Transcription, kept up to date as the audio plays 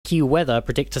AccuWeather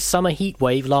predict a summer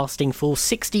heatwave lasting for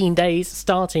 16 days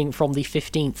starting from the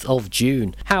 15th of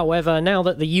June. However, now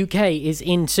that the UK is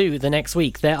into the next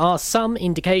week, there are some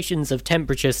indications of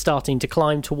temperatures starting to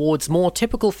climb towards more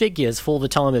typical figures for the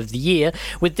time of the year,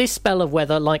 with this spell of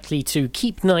weather likely to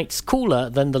keep nights cooler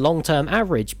than the long-term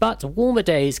average, but warmer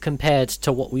days compared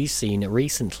to what we've seen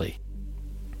recently.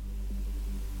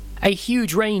 A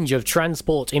huge range of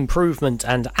transport improvement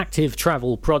and active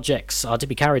travel projects are to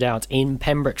be carried out in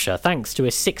Pembrokeshire thanks to a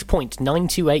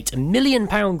 £6.928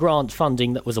 million grant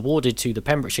funding that was awarded to the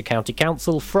Pembrokeshire County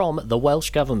Council from the Welsh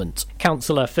Government.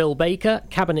 Councillor Phil Baker,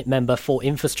 Cabinet Member for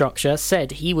Infrastructure,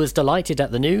 said he was delighted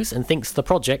at the news and thinks the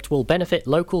project will benefit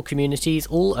local communities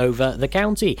all over the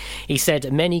county. He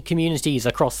said many communities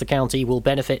across the county will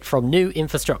benefit from new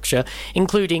infrastructure,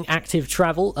 including active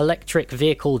travel, electric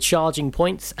vehicle charging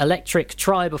points, electric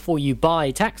try before you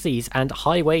buy taxis and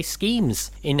highway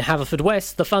schemes. In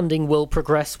Haverfordwest, the funding will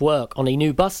progress work on a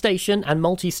new bus station and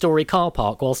multi-storey car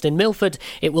park, whilst in Milford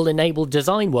it will enable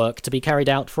design work to be carried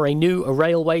out for a new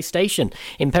railway station.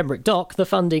 In Pembroke Dock, the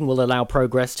funding will allow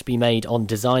progress to be made on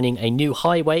designing a new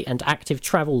highway and active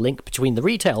travel link between the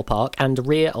retail park and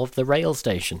rear of the rail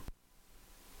station.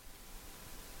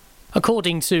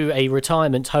 According to a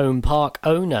retirement home park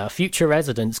owner, future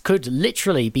residents could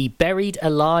literally be buried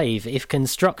alive if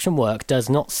construction work does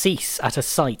not cease at a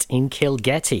site in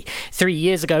Kilgetty. 3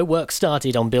 years ago, work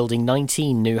started on building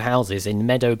 19 new houses in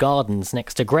Meadow Gardens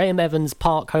next to Graham Evans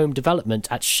Park Home Development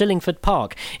at Shillingford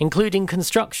Park, including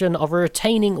construction of a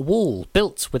retaining wall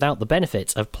built without the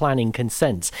benefit of planning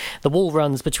consent. The wall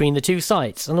runs between the two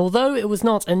sites, and although it was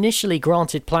not initially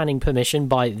granted planning permission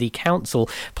by the council,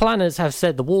 planners have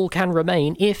said the wall can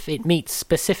remain if it meets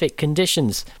specific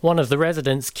conditions. One of the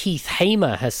residents, Keith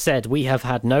Hamer, has said, "We have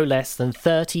had no less than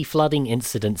 30 flooding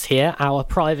incidents here. Our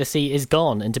privacy is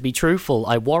gone, and to be truthful,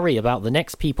 I worry about the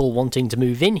next people wanting to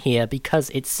move in here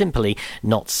because it's simply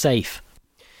not safe."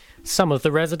 Some of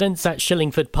the residents at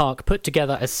Shillingford Park put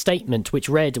together a statement which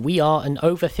read, "We are an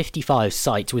over 55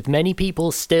 site with many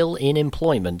people still in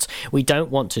employment. We don't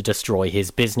want to destroy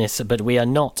his business, but we are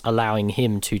not allowing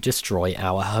him to destroy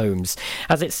our homes."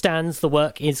 As it stands, the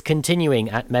work is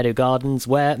continuing at Meadow Gardens,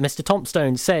 where Mr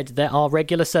Thompstone said there are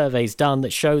regular surveys done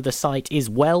that show the site is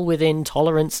well within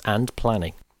tolerance and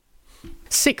planning.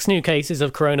 6 new cases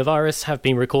of coronavirus have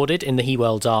been recorded in the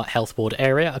Hywel Dda Health Board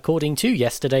area, according to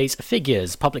yesterday's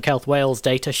figures. Public Health Wales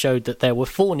data showed that there were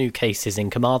 4 new cases in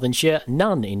Carmarthenshire,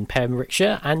 none in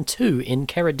Pembrokeshire and 2 in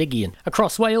Ceredigion.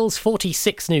 Across Wales,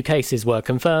 46 new cases were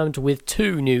confirmed, with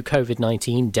 2 new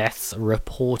COVID-19 deaths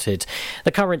reported.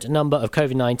 The current number of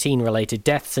COVID-19 related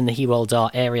deaths in the Hywel Dda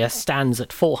area stands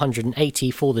at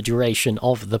 480 for the duration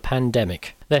of the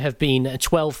pandemic. There have been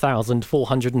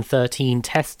 12,413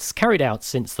 tests carried out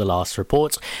since the last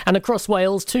report, and across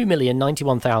Wales,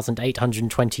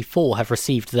 2,091,824 have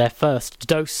received their first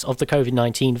dose of the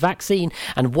COVID-19 vaccine,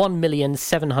 and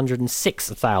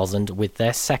 1,706,000 with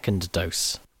their second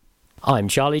dose. I'm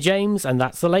Charlie James, and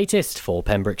that's the latest for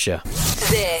Pembrokeshire.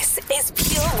 This is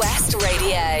Pure West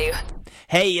Radio.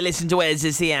 Hey, you listen to Wes,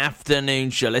 it's the afternoon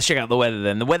show. Let's check out the weather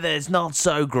then. The weather is not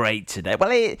so great today. Well,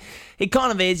 it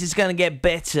kind of is. It's going to get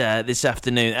better this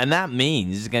afternoon, and that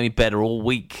means it's going to be better all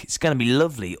week. It's going to be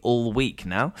lovely all week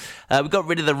now. We got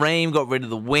rid of the rain, we got rid of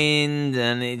the wind,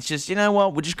 and it's just, you know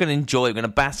what, we're just going to enjoy it. We're going to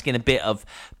bask in a bit of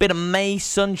May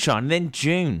sunshine, and then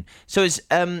June. So it's,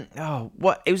 it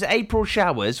was April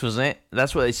showers, wasn't it?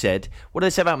 That's what they said. What did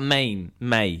they say about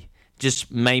May?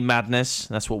 Just May madness.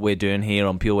 That's what we're doing here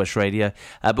on Pure West Radio.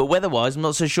 But weather-wise, I'm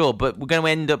not so sure. But we're going to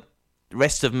end up the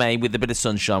rest of May with a bit of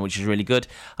sunshine, which is really good.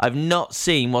 I've not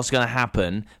seen what's going to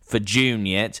happen for June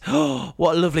yet. Oh,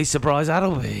 what a lovely surprise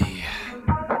that'll be.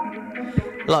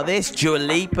 Like this, Dua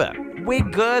Lipa. We're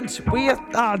good. We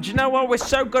are. Do you know what? We're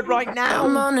so good right now.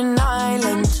 I'm on an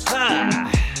island.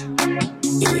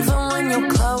 Even when you're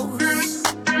close,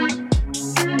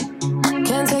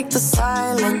 can't take the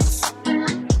silence.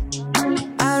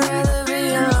 I'd rather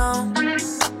be alone.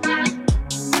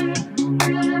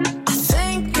 I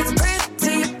think it's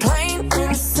pretty plain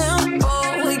and simple.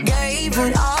 We gave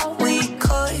it all we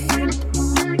could.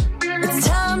 It's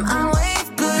time I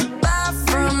wave goodbye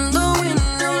from the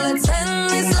window. Let's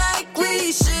end this like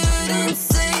we shouldn't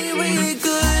say we're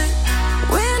good.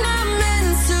 We're not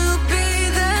meant to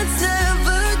be, that's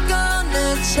ever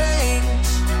gonna change.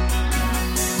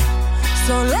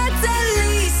 So let's at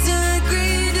least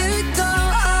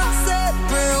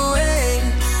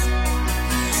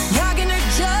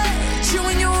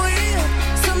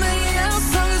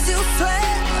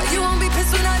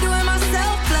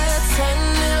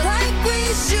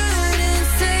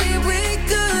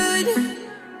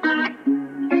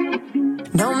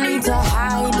No need to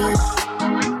hide it.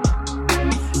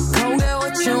 Go get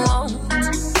what you want.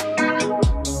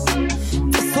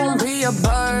 This won't be a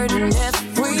burden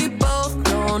if we both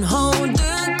don't hold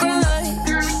a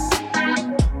grudge.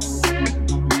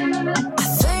 I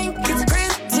think it's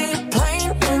pretty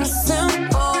plain and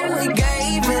simple. We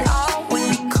gave it all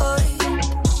we could.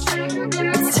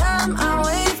 It's time I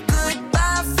wave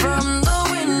goodbye from the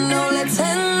window. Let's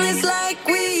end this like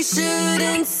we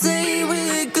shouldn't say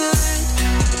we're good.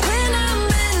 When I'm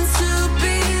meant to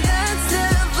be, that's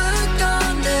never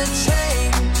gonna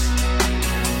change.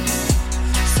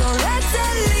 So let's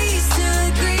at least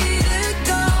agree to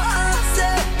go our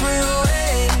separate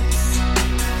ways.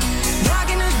 Not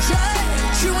gonna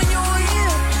judge you when you're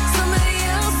here. Somebody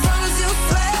else, long as you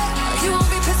swear. You won't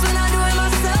be pissed when I do it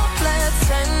myself. Let's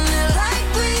end it like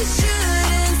we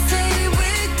shouldn't say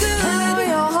we're good. Now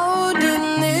you're holding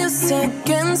this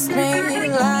against me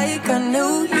like I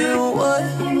knew you would.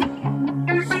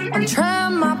 I'm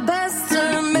trying my best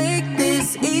to make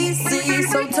this easy,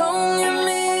 so don't give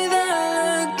me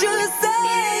that look. Just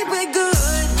say we're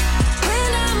good.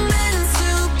 When I'm meant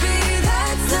to be,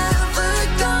 that's never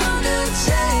gonna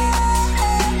change.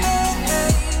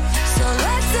 So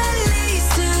let's at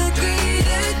least agree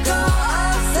to go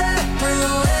our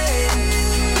separate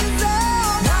ways.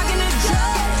 Not gonna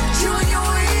judge you when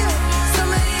you're here.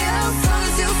 Somebody else, long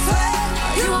as you swear.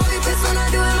 You won't be pissed when I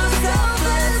do it myself.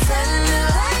 Let's end it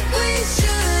like we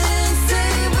shouldn't say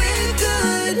we're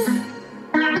good.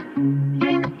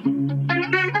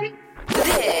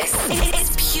 This is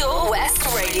Pure West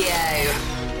Radio.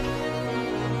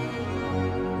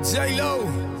 J-Lo,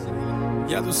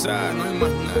 ya tú sabes, no hay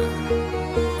más nada.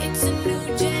 It's a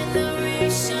new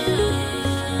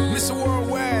generation Mr.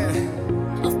 Worldwide,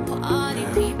 of party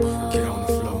people. get on the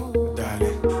floor,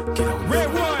 darling, get on the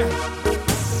Red one.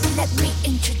 Let me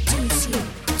introduce you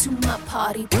to my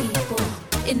party people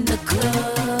in the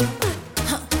club.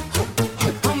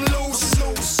 I'm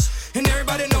loose, and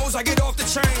everybody knows I get off the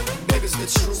train. Baby, it's the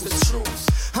truth.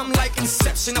 I'm like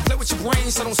Inception, I play with your brain,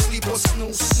 so don't sleep or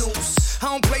snooze. I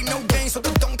don't play no games, so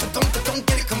don't get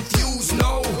it confused,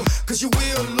 no, cause you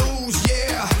will lose,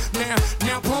 yeah.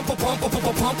 Now pump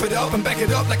it up and back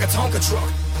it up like a Tonka truck,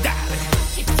 darling.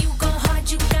 If you go hard,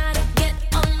 you gotta get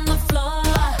on the floor.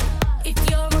 If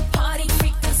you're a party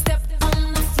freak, then step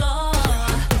on the floor.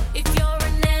 If you're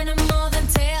an animal, then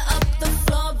tear up the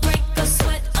floor. Break a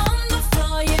sweat on the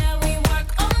floor, yeah, we work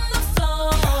on the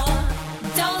floor.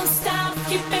 Don't stop,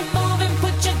 keep it moving,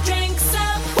 put your drinks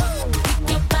up. Pick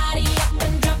your body up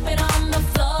and drop it on the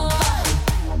floor.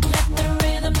 Let the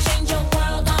rhythm change your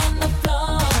world on the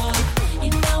floor. You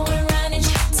know we're running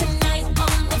shit tonight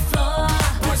on the floor.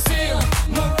 Brazil,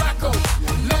 Morocco,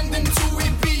 London to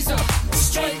Ibiza,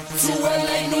 straight to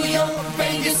LA, New York,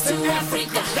 Vegas to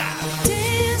Africa.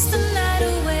 Dance the night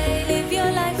away, live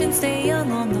your life and stay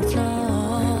young on the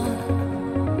floor.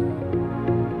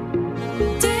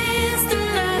 Dance the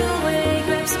night away,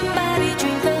 grab somebody,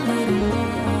 drink a little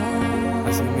more.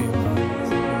 Así mismo,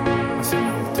 así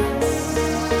me gusta,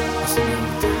 así me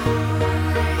gusta,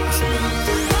 así me gusta.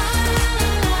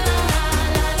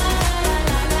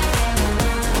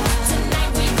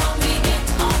 Tonight we gon' be it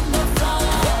on the floor.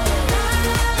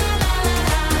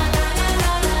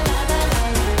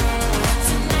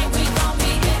 Tonight we gon'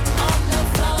 be it on the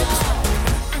floor.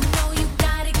 I know you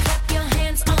got it, clap your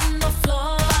hands on the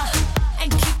floor. And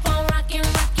keep on rocking,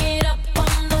 rock it up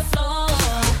on the floor.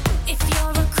 If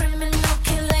you're a criminal,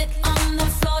 kill it on the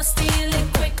floor. Steal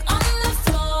it quick on the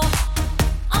floor.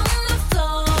 On the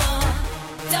floor.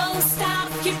 Don't stop,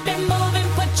 keep it moving,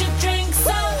 put your drinks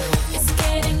up. It's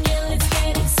getting ill, it's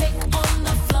getting sick on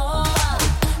the floor.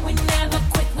 We never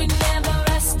quit, we never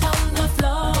rest on the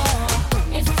floor.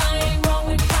 If I ain't wrong,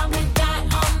 we probably die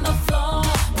on the floor.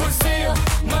 Brazil,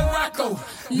 Morocco,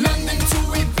 London to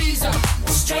Ibiza,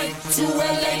 straight to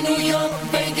LA, New York,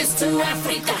 Vegas to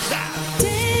Africa.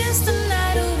 Dance the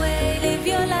night away, live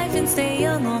your life and stay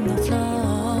young on the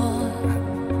floor.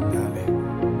 Dale,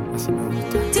 así me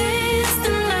gusta. Dance the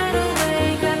night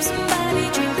away, grab somebody,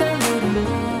 drink a little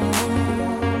more.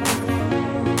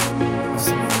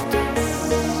 Así me gusta,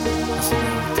 así me gusta, así me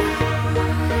gusta.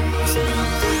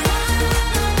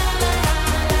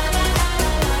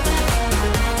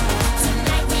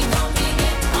 Tonight we gon' be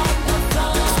it on the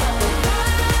floor.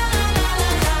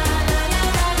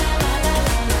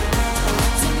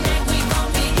 Tonight we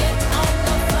gon' be it on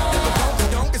the floor.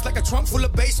 Donk is like a trunk full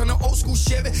of bass on an old school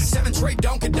Chevy, 7 tray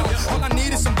Donkey Donk. All I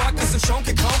need is some vodka, some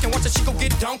Shonky Conk, and watch a chico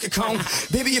get Donkey Kong.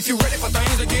 Baby, if you ready for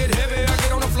things to get heavy, I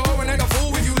get on the floor and act a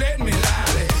fool if you let me.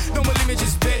 Lally, don't believe me,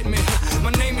 just bet me.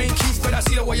 My name ain't Keith, but I I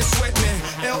see the way you sweat, man.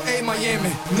 L.A., Miami,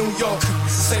 New York.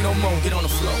 Say no more, get on the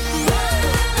floor.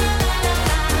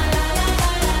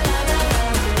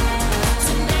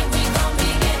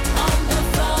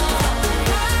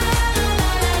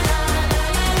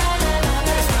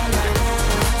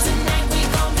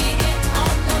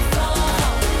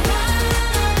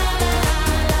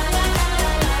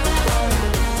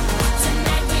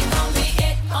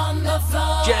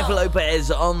 Jennifer Lopez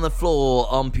on the floor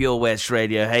on Pure West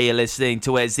Radio. Hey, you're listening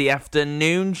to Where's the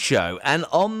Afternoon Show. And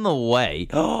on the way,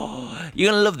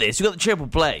 you're going to love this. We've got the triple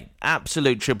play,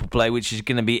 absolute triple play, which is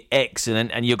going to be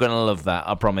excellent. And you're going to love that,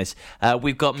 I promise.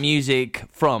 We've got music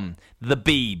from the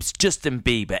Biebs, Justin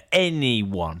Bieber,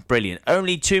 anyone. Brilliant.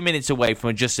 Only 2 minutes away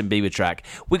from a Justin Bieber track.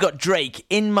 We got Drake,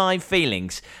 In My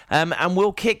Feelings. And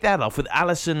we'll kick that off with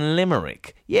Alison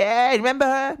Limerick. Yeah, remember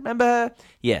her? Remember her?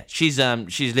 Yeah, she's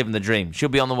living the dream. She'll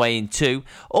be on the way in too.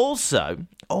 Also,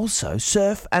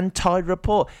 surf and tide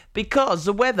report, because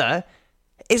the weather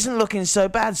isn't looking so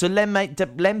bad. So Len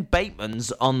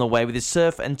Bateman's on the way with his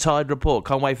surf and tide report.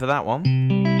 Can't wait for that one.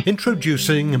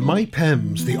 Introducing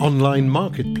MyPems, the online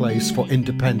marketplace for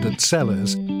independent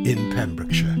sellers in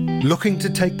Pembrokeshire. Looking to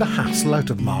take the hassle out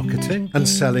of marketing and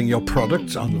selling your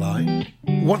products online?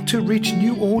 Want to reach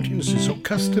new audiences or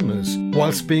customers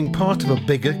whilst being part of a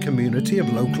bigger community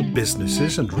of local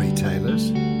businesses and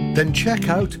retailers? Then check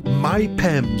out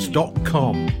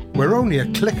mypems.com. We're only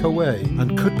a click away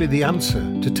and could be the answer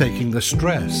to taking the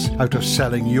stress out of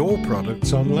selling your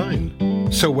products online.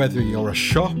 So whether you're a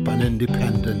shop, an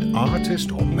independent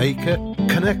artist or maker,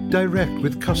 connect direct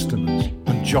with customers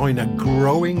and join a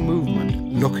growing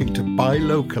movement looking to buy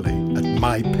locally at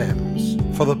MyPems.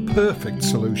 For the perfect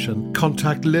solution,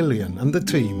 contact Lillian and the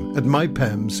team at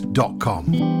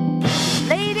mypems.com.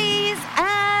 Ladies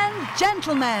and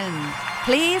gentlemen,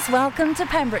 please welcome to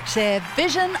Pembrokeshire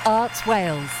Vision Arts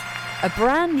Wales, a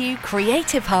brand new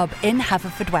creative hub in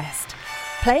Haverfordwest.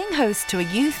 Playing host to a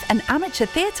youth and amateur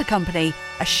theatre company,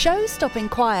 a show-stopping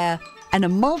choir, and a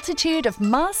multitude of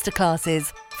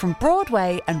masterclasses from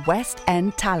Broadway and West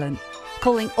End talent.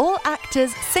 Calling all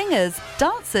actors, singers,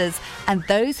 dancers, and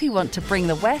those who want to bring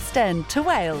the West End to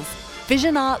Wales.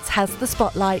 Vision Arts has the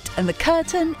spotlight and the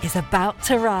curtain is about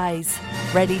to rise.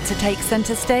 Ready to take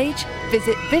centre stage?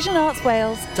 Visit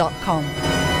visionartswales.com.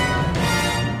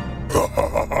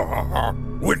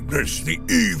 Witness the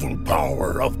evil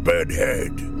power of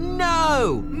Bedhead.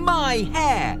 No! My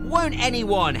hair! Won't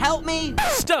anyone help me?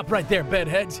 Stop right there,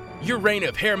 Bedheads. Your reign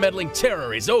of hair-meddling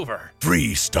terror is over.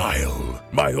 Freestyle,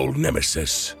 my old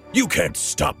nemesis. You can't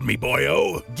stop me,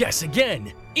 boyo. Guess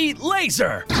again. Eat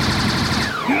laser!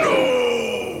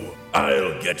 No!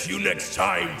 I'll get you next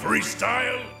time,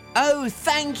 Freestyle. Oh,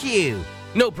 thank you.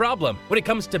 No problem. When it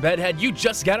comes to Bedhead, you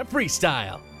just gotta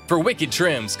freestyle. For wicked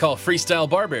trims, call Freestyle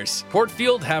Barbers,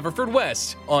 Portfield,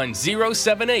 Haverfordwest, on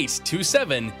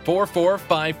 07827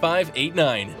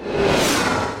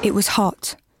 445589. It was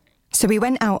hot, so we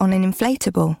went out on an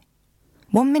inflatable.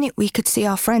 1 minute we could see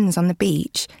our friends on the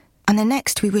beach, and the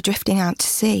next we were drifting out to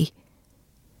sea.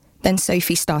 Then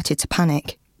Sophie started to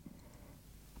panic.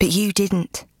 But you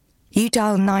didn't. You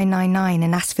dialed 999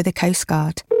 and asked for the Coast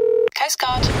Guard. Coast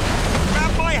Guard.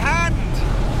 Grab my hand!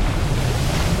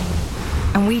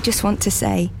 And we just want to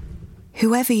say,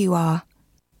 whoever you are,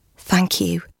 thank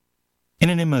you. In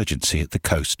an emergency at the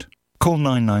coast, call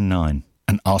 999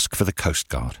 and ask for the Coast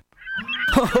Guard.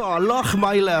 Oh,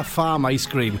 Lochmeyler Farm Ice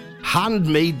Cream.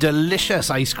 Handmade delicious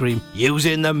ice cream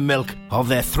using the milk of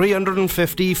their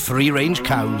 350 free-range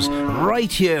cows right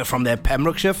here from their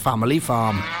Pembrokeshire family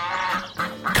farm.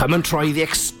 Come and try the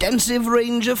extensive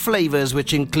range of flavours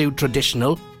which include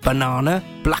traditional banana,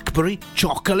 blackberry,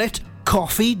 chocolate,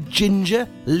 coffee, ginger,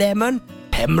 lemon,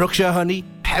 Pembrokeshire honey,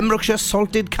 Pembrokeshire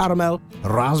salted caramel,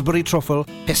 raspberry truffle,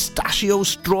 pistachio,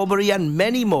 strawberry and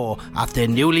many more at their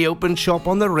newly opened shop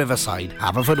on the Riverside,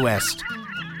 Haverfordwest.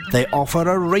 They offer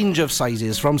a range of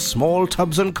sizes from small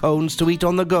tubs and cones to eat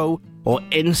on the go or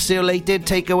insulated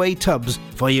takeaway tubs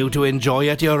for you to enjoy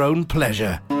at your own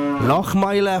pleasure.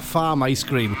 Lochmeyler Farm Ice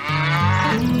Cream.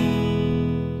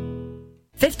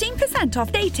 15%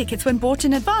 off day tickets when bought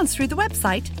in advance through the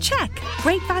website? Check.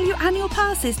 Great value annual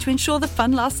passes to ensure the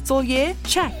fun lasts all year?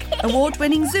 Check.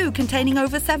 Award-winning zoo containing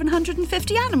over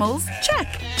 750 animals?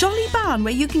 Check. Jolly barn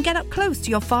where you can get up close to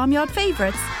your farmyard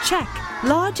favourites? Check.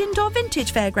 Large indoor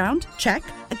vintage fairground? Check.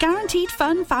 A guaranteed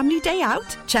fun family day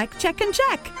out? Check, check and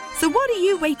check. So what are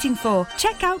you waiting for?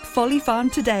 Check out Folly Farm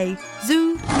today.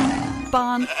 Zoo,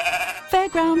 barn,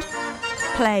 fairground,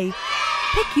 play.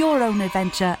 Pick your own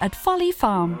adventure at Folly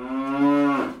Farm.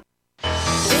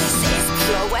 This is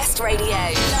Pure West Radio,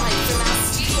 live from our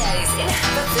studios in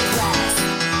Haverfordwest.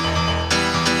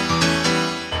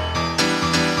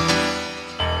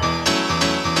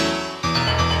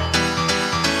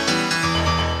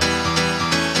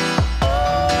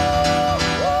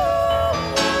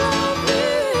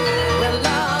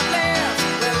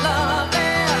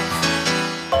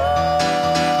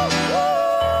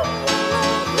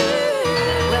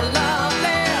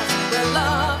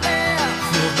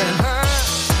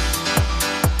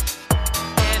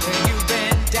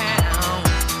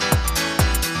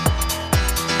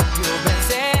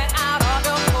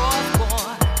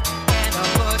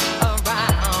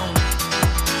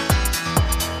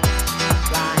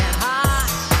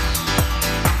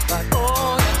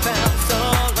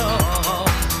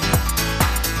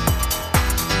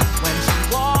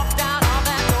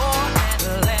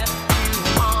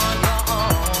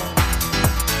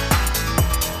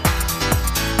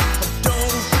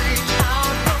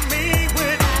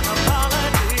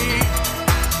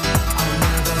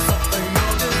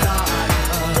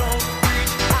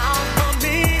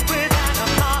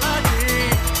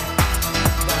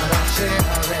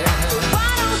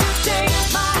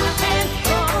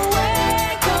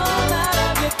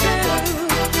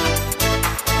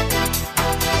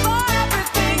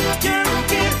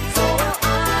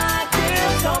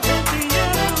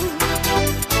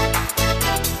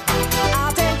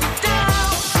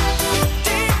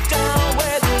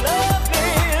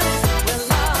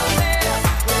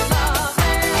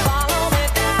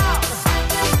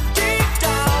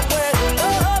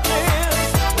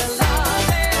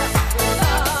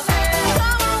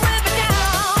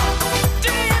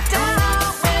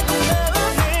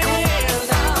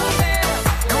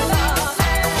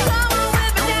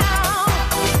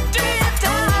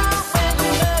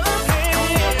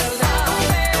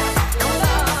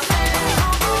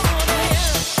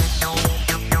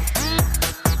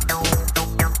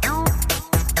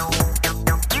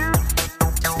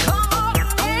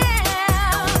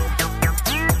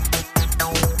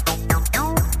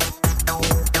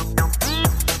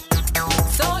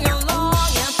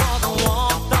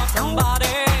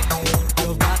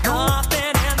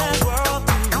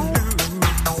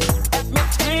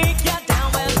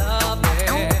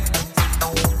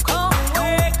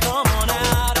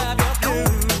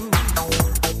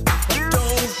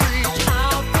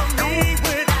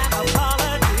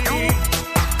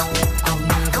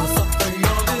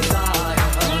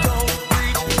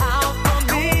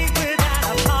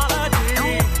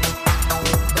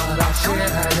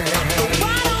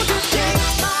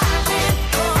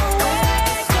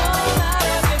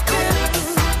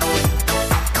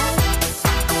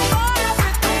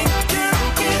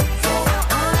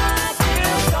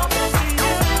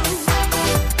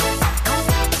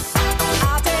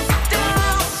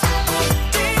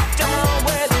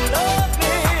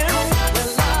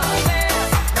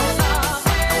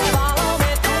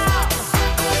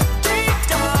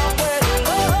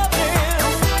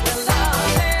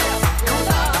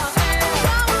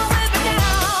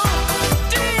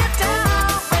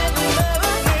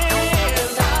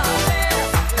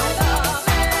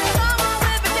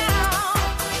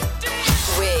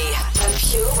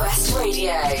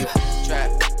 Radio.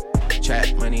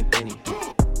 Trap, money, penny.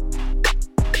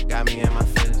 Got me in my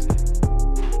feelings.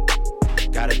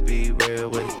 Gotta be real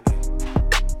with it.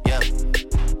 Yeah.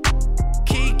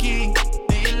 Kiki,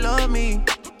 do you love me?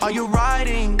 Are you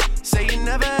riding? Say you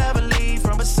never ever leave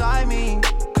from beside me.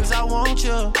 Cause I want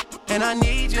you, and I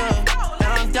need you. And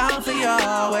I'm down for you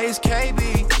always,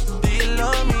 KB. Do you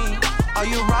love me? Are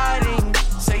you riding?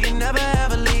 Say you never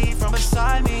ever leave from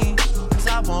beside me. Cause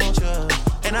I want you,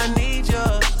 and I need you.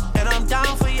 And I'm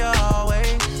down for you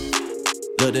always.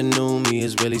 Look, the new me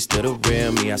is really still the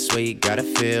real me. I swear you gotta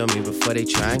feel me before they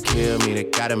try and kill me. They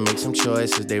gotta make some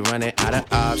choices, they running out of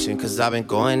option. Cause I've been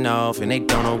going off and they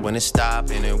don't know when to stop.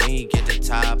 And then when you get to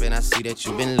top, and I see that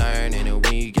you've been learning. And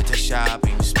when you get to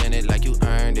shopping, you spend it like you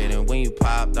earned it. And when you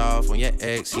popped off on your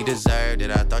ex, he deserved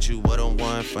it. I thought you would've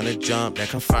won from the jump, that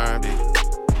confirmed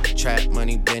it. Trap,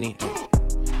 money, Benny.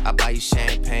 I buy you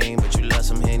champagne, but you love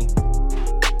some Henny.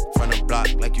 From the block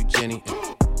like you Jenny.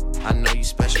 I know you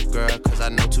special, girl, cause I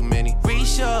know too many.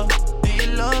 Risha, do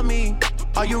you love me?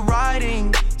 Are you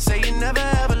riding? Say you never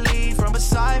ever leave from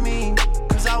beside me.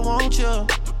 Cause I want you,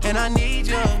 and I need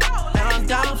you. And I'm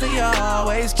down for you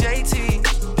always, JT.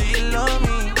 Do you love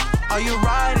me? Are you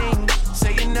riding?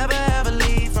 Say you never ever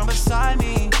leave from beside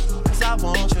me. Cause I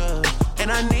want you,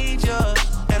 and I need you.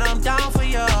 And I'm down for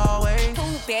you always.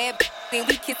 Too bad. Then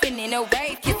we kissing in a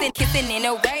wave, kissing in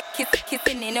a wave,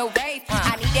 kissing in a wave.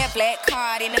 I need that black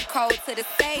card in the code to the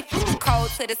safe, code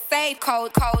to the safe,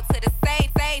 code to the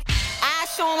safe. I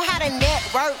show 'em how to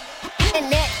network, and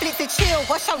Netflix and chill.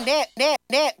 What's your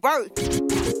net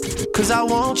worth? Cause I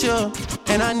want you,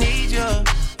 and I need you,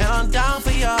 and I'm down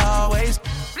for you always.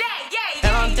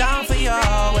 And I'm down for you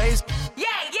always.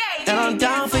 And I'm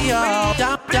down for you,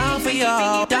 down for you,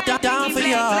 down for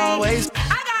you always.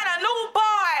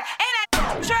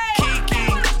 Kiki,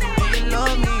 do you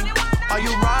love me? Are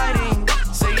you riding?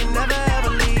 Say you never ever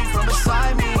leave from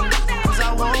beside me. Cause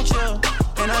I want you,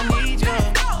 and I need you.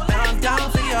 And I'm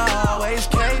down for you always,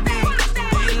 KB.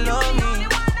 Do you love me?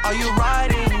 Are you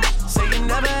riding? Say you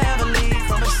never ever leave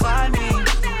from beside me.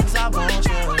 Cause I want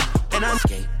you, and I'm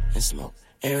skate and smoke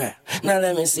and rap. Now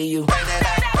let me see you. Bring that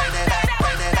back, bring that back,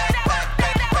 bring that back, bring that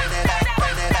back, bring that back,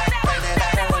 bring that back, bring that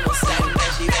back. Now let me see you.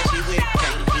 That she with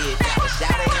can't get that.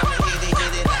 Shout it, I'ma hit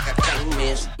it like I can't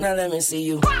miss. Now let me see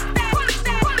you. Now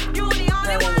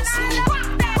let me see you.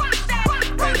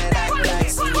 Bring that back, let me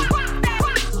see you.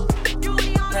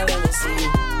 Now let me see you.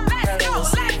 Now let me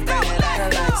see you. Bring that back,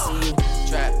 let me see you.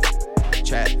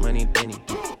 Trap, money, Benny.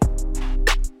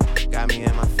 Got me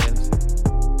in my feelings.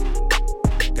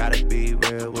 Gotta be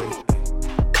real with it.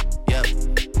 Yep.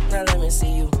 Now let me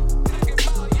see you.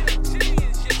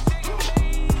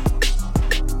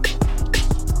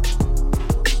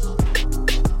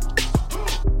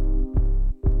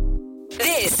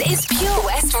 This is Pure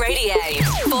West Radio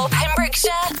for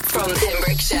Pembrokeshire, from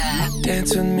Pembrokeshire.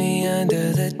 Dance with me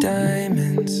under the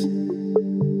diamonds.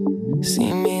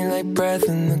 See me like breath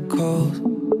in the cold.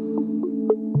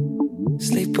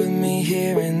 Sleep with me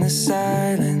here in the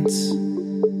silence.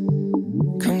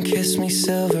 Come kiss me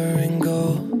silver and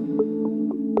gold.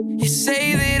 You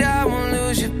say that I won't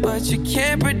lose you, but you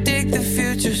can't predict the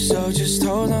future. So just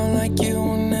hold on like you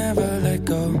will never let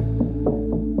go.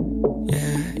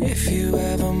 If you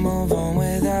ever move on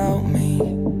without me,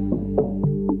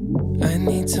 I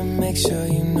need to make sure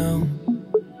you know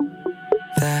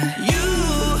that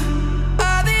you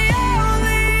are the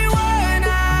only one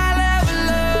I'll ever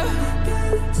love.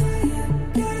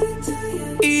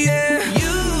 Yeah,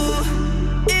 you.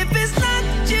 If it's not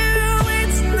you,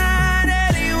 it's not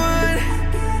anyone.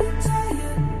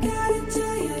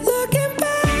 Looking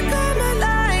back on my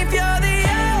life, you're the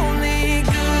only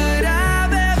good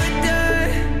I've ever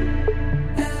done.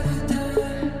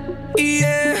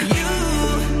 Yeah, you.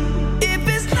 If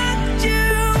it's not you,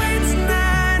 it's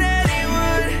not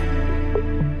anyone.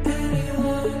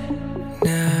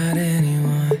 Not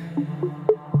anyone.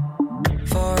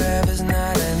 Forever's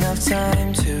not enough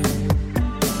time to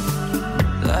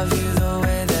love you the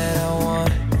way that I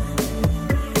want.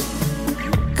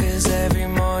 'Cause every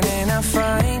morning I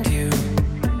find you,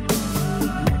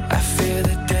 I fear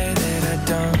the day that I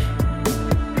don't.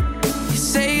 You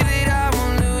say that I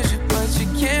won't lose you, but you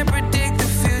can't predict the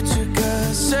future.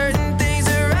 'Cause certain things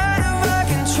are out of our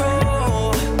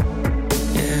control.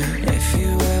 Yeah, if you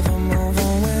ever move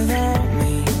on without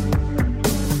me,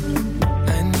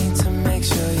 I need to make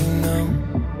sure you know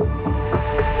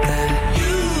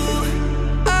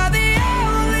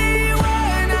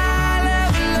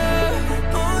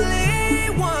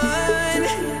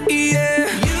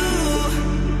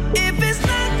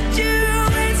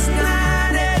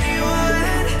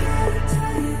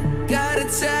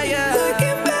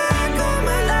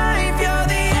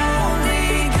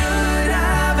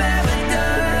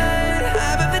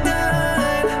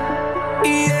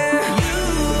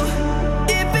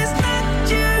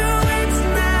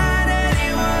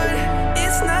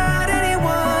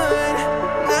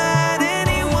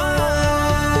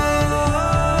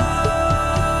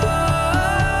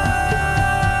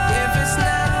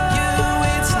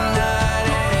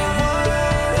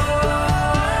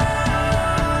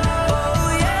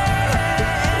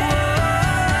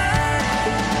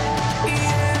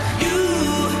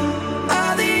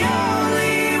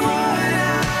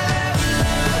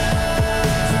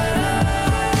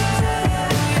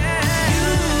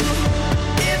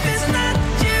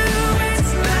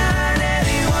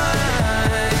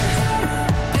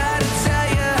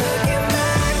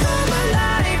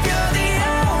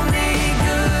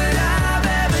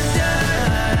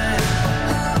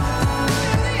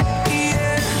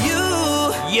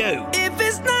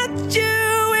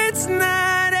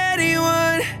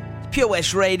Pure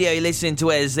West Radio, you're listening to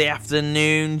Wes the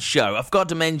Afternoon Show. I forgot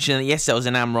to mention that yesterday I was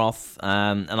in Amroth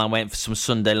and I went for some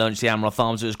Sunday lunch, the Amroth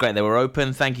Arms. It was great. They were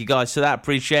open. Thank you guys for that.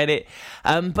 Appreciate it.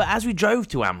 But as we drove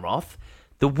to Amroth,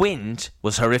 the wind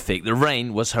was horrific. The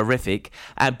rain was horrific.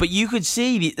 But you could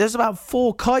see there's about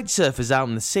 4 kite surfers out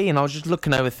in the sea, and I was just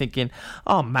looking over thinking,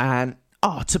 oh, man,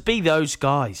 to be those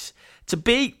guys. To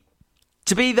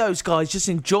be those guys just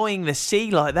enjoying the sea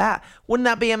like that, wouldn't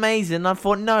that be amazing? And I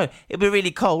thought, no, it'd be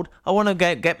really cold. I want to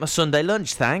get my Sunday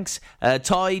lunch, thanks.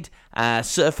 Tide,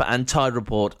 Surfer and Tide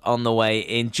Report on the way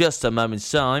in just a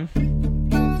moment's time.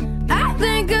 I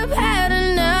think I've had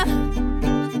enough.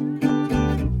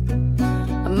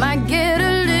 I might get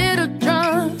a little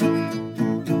drunk.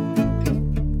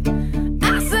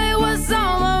 I say what's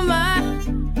on my mind.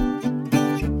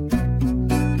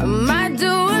 I might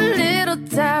do a little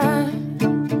time.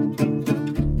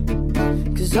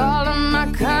 All of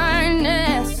my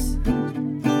kindness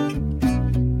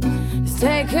is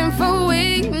taken for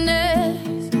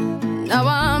weakness. Now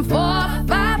I'm 4 or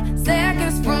 5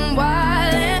 seconds from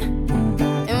wildin',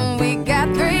 and we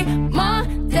got 3 more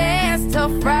days till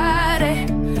Friday.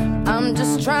 I'm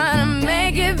just trying to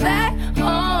make it back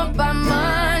home by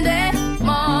Monday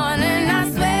morning. I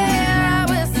swear I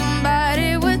wish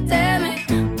somebody would tell me,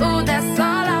 ooh, that's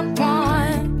all I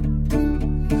want.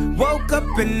 Woke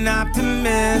up an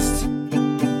optimist.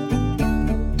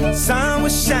 Sun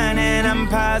was shining, I'm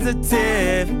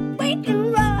positive.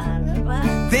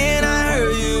 Then I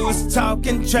heard you was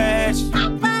talking trash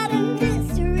about a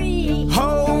mystery.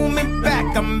 Hold me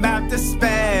back, I'm about to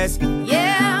spaz.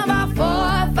 Yeah, about 4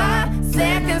 or 5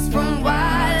 seconds from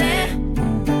wildin',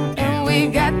 and we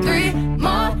got 3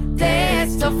 more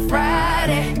days till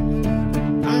Friday.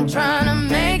 I'm trying to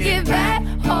make it back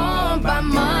home by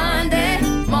Monday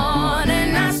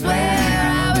morning. I swear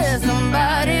I wish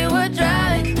somebody would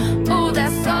drive me. Ooh,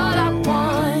 that's all I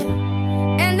want.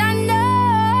 And I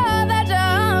know that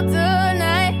you're up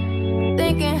tonight,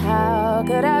 thinking how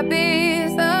could I be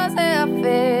so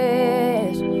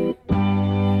selfish?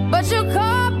 But you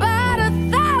called about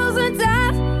 1,000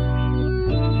 times,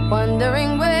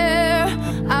 wondering where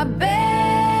I've been.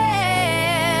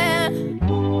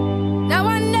 Now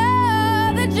I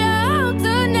know that you're up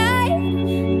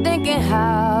tonight, thinking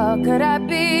how could I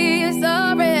be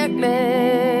so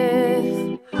reckless?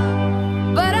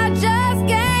 But I just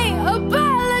can't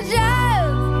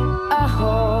apologize. I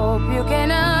hope you can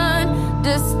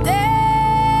understand.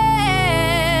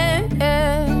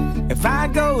 If I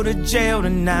go to jail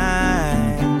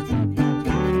tonight,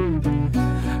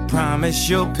 promise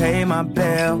you'll pay my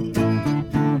bill.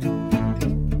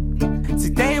 See,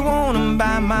 they wanna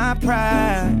buy my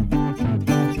pride,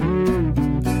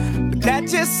 but that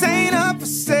just ain't up for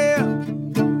sale.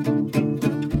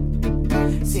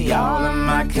 See, all of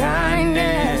my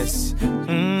kindness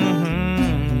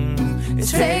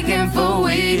is taken for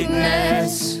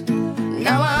weakness.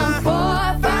 Now I'm 4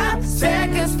 or 5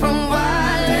 seconds from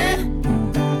wildin',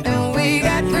 and we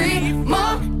got 3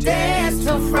 more days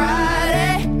till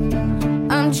Friday.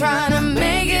 I'm trying to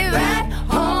make it back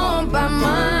home by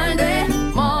Monday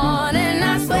morning.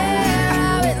 I swear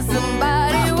I wish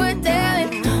somebody would tell me,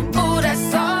 ooh,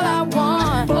 that's all I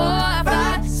want. 4 or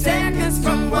 5 seconds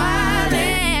from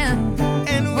wildin',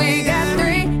 and we got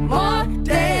 3 more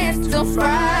days till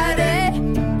Friday.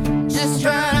 Just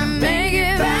trying to make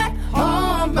it back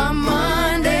home by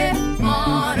Monday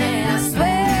morning. I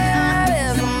swear I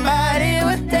wish somebody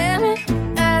would tell me,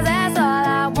 that's all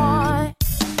I want.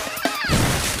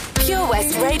 Pure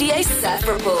West Radio Surf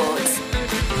Report.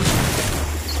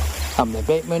 I'm the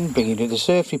Bateman, bringing you the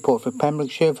surf report for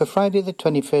Pembrokeshire for Friday the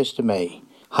 21st of May.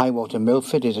 High water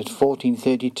Milford is at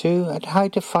 1432 at a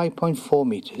height of 5.4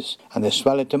 metres, and the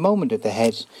swell at the moment at the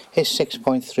heads is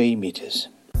 6.3 metres.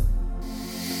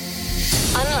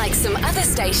 Unlike some other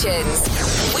stations,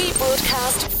 we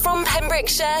broadcast from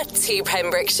Pembrokeshire to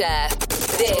Pembrokeshire.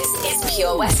 This is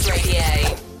Pure West Radio.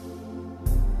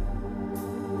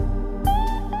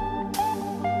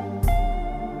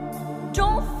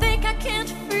 Don't think I can't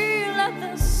feel like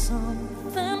there's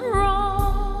something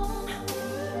wrong.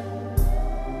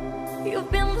 You've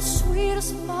been the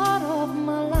sweetest part of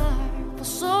my life for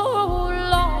so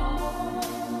long.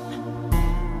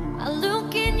 I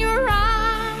look in your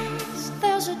eyes,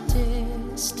 there's a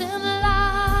distant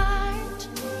light,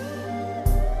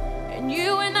 and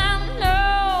you and I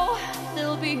know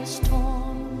there'll be a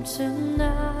storm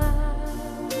tonight.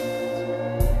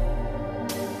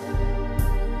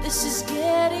 This is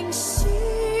getting serious.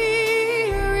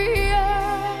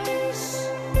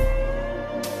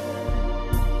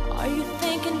 Are you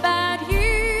thinking about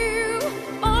you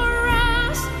or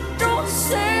us? Don't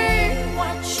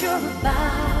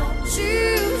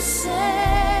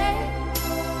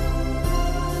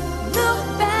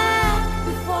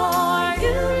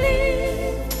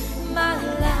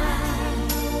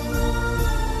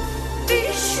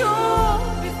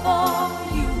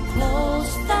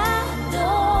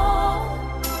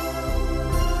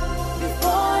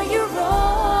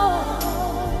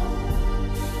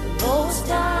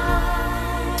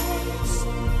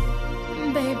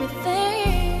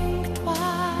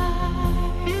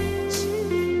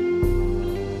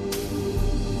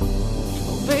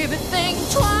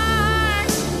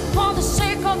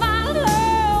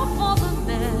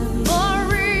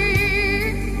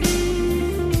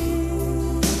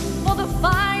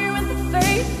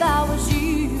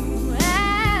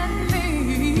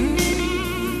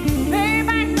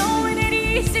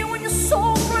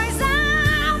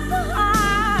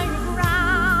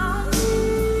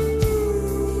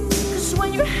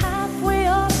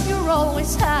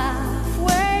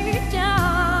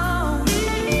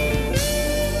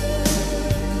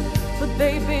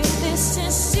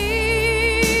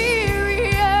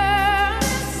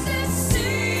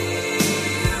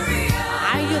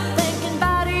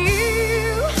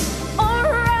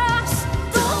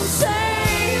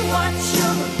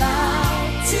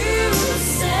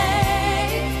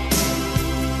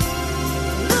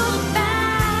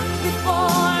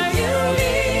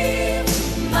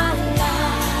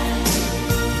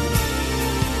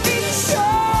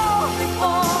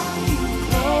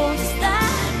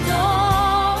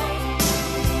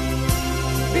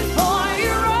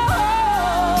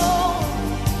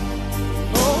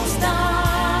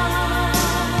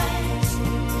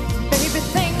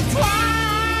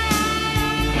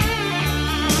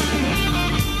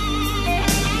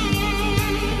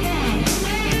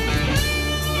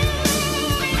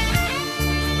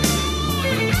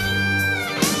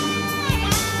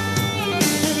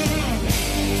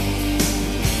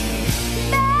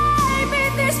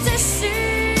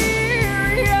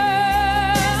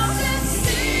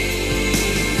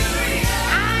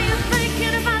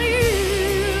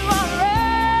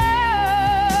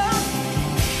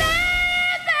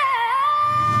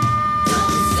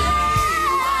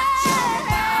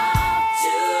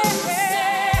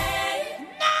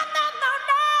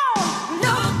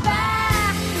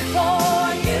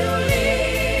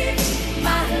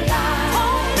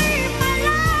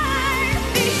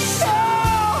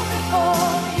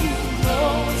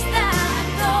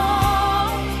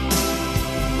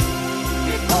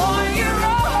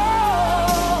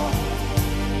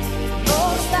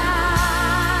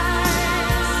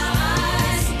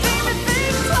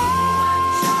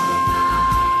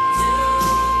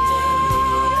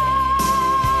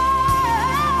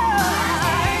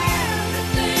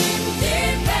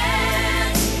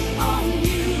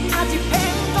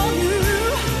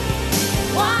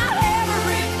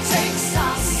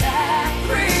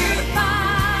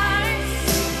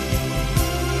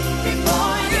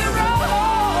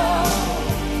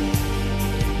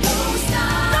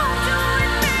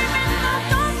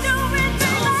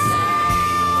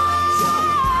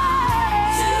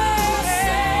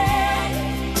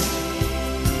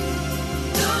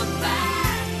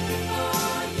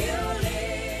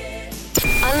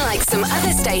Unlike some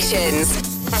other stations,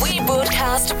 we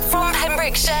broadcast from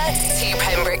Pembrokeshire to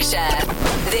Pembrokeshire.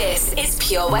 This is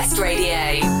Pure West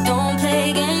Radio. Don't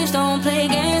play games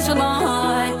with my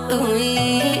heart.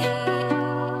 Ooh-wee.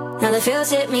 Now the feels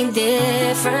hit me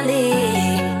differently.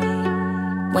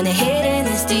 When the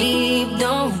hidden is deep,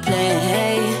 don't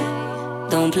play.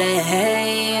 Don't play,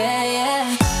 yeah,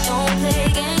 yeah. Don't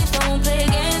play games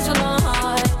with my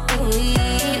heart.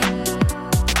 Ooh-wee.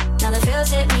 Now the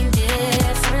feels hit me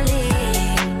differently.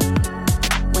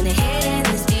 When the hidden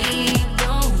is deep,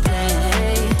 don't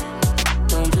play.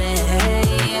 Don't play,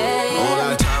 yeah, yeah. All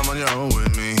that time on your own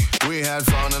with me. We had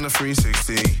fun in the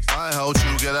 360. I helped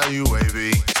you get out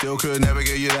UAV. Still could never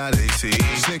get you that AT.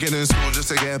 Sneaking in school just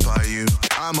to get by you.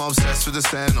 I'm obsessed with the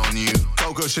stand on you.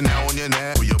 Coco Chanel on your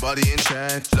neck, with your body in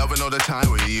check. Loving all the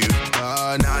time with you.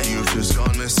 But now you've just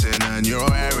gone missing, and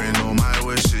you're airing all my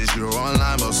wishes. You're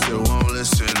online but still won't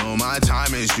listen. All my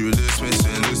time is you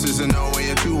dismissing. This isn't no way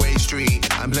a two-way street.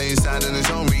 I'm playing sad and it's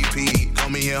on repeat. Call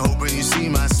me here hoping you see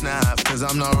my snap, cause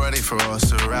I'm not ready for us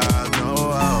to ride. No,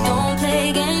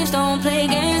 Don't play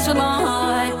games with my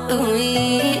heart.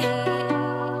 Ooh-wee.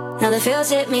 Now the feels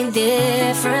hit me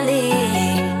differently.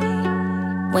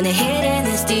 When the hidden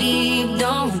is deep,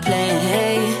 don't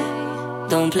play.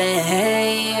 Don't play,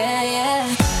 yeah,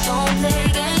 yeah. Don't play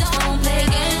games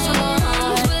with my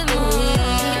heart. Ooh-wee.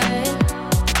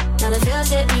 Now the feels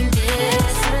hit me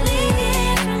differently.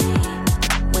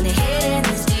 When the hidden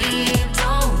is deep,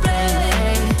 don't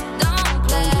play. Don't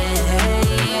play,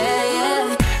 yeah,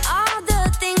 yeah. All the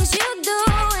things you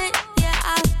doing, yeah,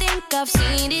 I think I've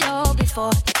seen it all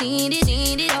before. Seen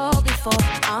it all before.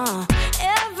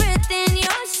 Everything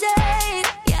you're saying,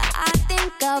 yeah, I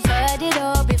think I've heard it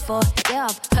all before. Yeah,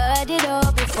 I've heard it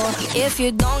all before. If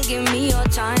you don't give me your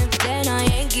time, then I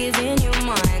ain't giving you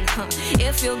mine.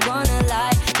 If you're gonna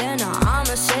lie, then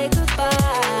I'ma say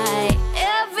goodbye.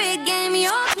 Every game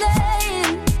you're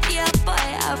playing, yeah, boy,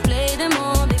 I've played them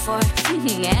all before.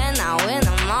 And I win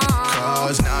them all.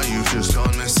 Cause now you've just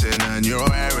gone missing, and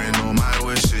you're airing all my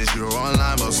wishes. You're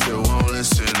online but still won't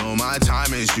listen. All my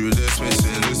time is you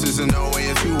dismissing. This isn't no way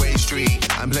a two-way street.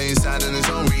 I'm playing sad and it's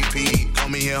on repeat. Call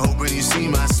me here hoping you see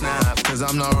my snap, cause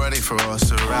I'm not ready for us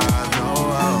to ride. No,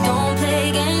 Don't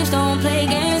play games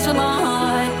with my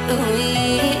heart.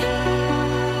 Ooh-wee.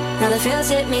 Now the feels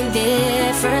hit me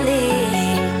differently.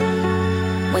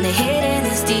 When the hidden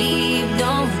is deep,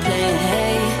 don't play.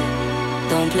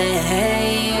 Don't play,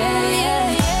 yeah,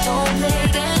 yeah. Don't play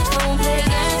games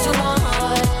with my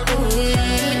heart. Ooh-wee.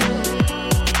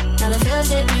 Now the feels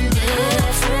hit me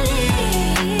differently.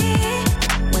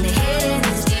 When the hidden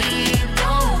is deep,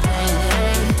 don't play.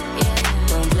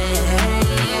 Don't play,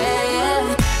 yeah,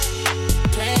 yeah.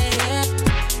 Play it,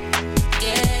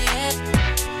 yeah.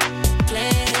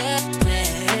 Play it,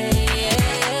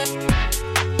 yeah.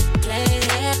 Play it,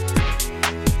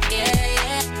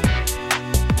 yeah.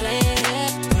 Play it.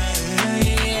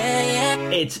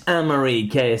 It's Anne-Marie,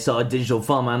 KSI Digital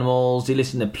Farm Animals. You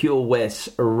listen to Pure West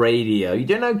Radio. You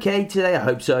doing okay today? I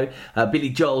hope so. Billy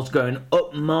Joel's going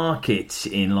up market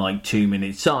in like 2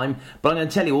 minutes' time. But I'm going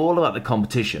to tell you all about the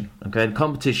competition. Okay, the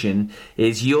competition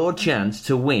is your chance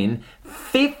to win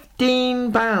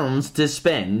 £15 to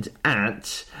spend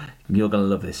at... You're going to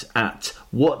love this. At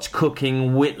What's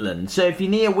Cooking Whitland. So if you're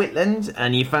near Whitland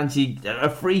and you fancy a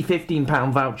free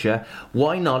 £15 voucher,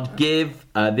 why not give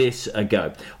this a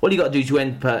go? All you got to do to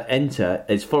enter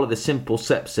is follow the simple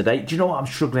steps today. Do you know what? I'm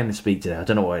struggling to speak today. I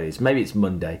don't know what it is. Maybe it's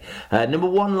Monday. Number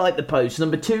 1, like the post.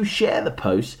 Number 2, share the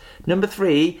post. Number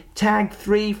 3, tag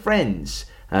 3 friends.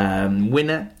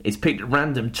 Winner is picked at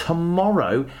random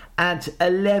tomorrow at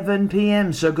 11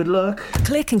 p.m. So good luck.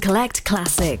 Click and collect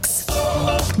classics.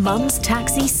 Mum's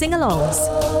taxi sing-alongs.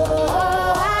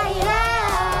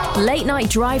 Late night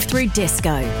drive-through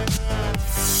disco.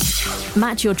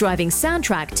 Match your driving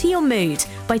soundtrack to your mood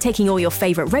by taking all your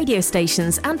favourite radio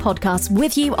stations and podcasts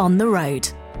with you on the road.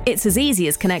 It's as easy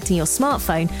as connecting your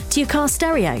smartphone to your car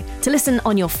stereo to listen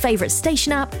on your favourite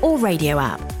station app or radio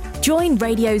app. Join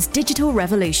radio's digital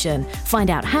revolution. Find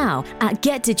out how at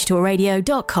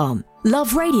getdigitalradio.com.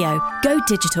 Love radio, go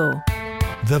digital.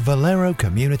 The Valero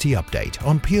Community Update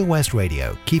on Pure West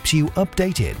Radio keeps you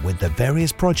updated with the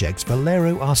various projects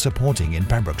Valero are supporting in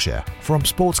Pembrokeshire, from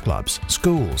sports clubs,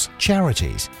 schools,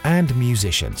 charities and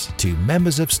musicians to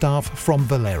members of staff from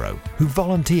Valero who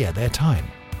volunteer their time.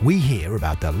 We hear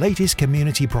about the latest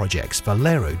community projects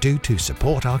Valero do to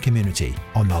support our community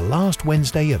on the last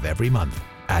Wednesday of every month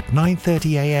at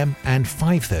 9:30 a.m. and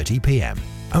 5:30 p.m.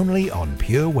 only on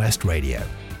Pure West Radio.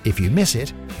 If you miss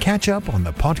it, catch up on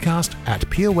the podcast at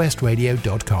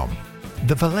purewestradio.com.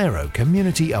 The Valero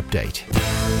Community Update.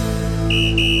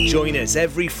 Join us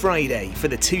every Friday for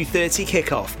the 2:30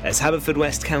 kickoff as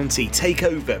Haverfordwest County take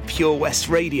over Pure West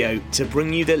Radio to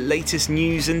bring you the latest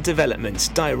news and developments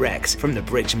direct from the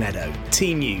Bridge Meadow.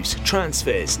 Team news,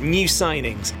 transfers, new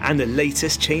signings and the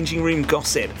latest changing room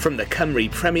gossip from the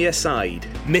Cymru Premier side.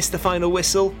 Miss the final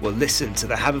whistle? Well, listen to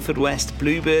the Haverfordwest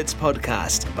Bluebirds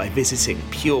podcast by visiting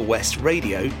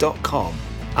purewestradio.com.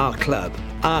 Our club,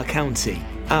 our county,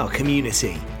 our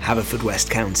community. Haverfordwest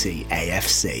County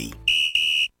AFC.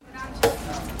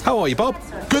 How are you, Bob?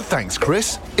 Good, thanks,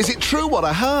 Chris. Is it true what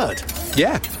I heard?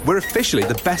 Yeah, we're officially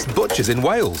the best butchers in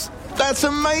Wales. That's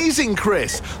amazing,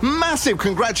 Chris. Massive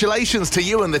congratulations to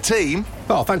you and the team.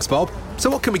 Oh, thanks, Bob. So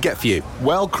what can we get for you?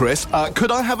 Well, Chris,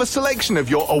 could I have a selection of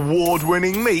your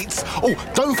award-winning meats? Oh,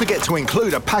 don't forget to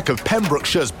include a pack of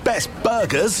Pembrokeshire's best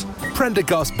burgers.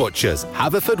 Prendergast Butchers,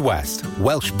 Haverfordwest,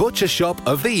 Welsh Butcher Shop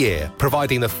of the Year,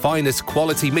 providing the finest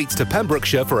quality meats to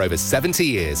Pembrokeshire for over 70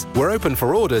 years. We're open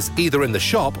for orders either in the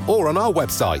shop or on our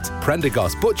website,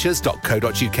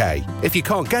 prendergastbutchers.co.uk. If you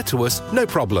can't get to us, no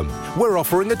problem. We're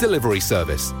offering a delivery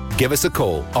service. Give us a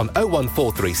call on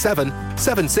 01437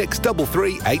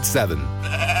 763387.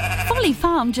 Folly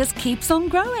Farm just keeps on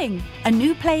growing. A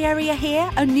new play area here,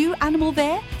 a new animal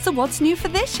there. So what's new for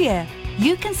this year?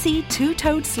 You can see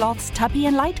two-toed sloths Tubby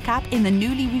and Lightcap in the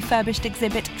newly refurbished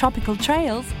exhibit Tropical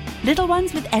Trails. Little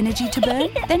ones with energy to burn?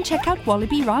 Then check out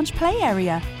Wallaby Ranch play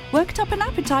area. Worked up an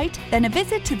appetite? Then a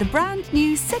visit to the brand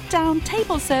new sit-down,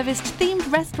 table-serviced themed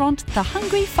restaurant The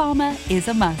Hungry Farmer is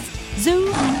a must.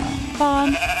 Zoo,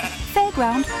 farm,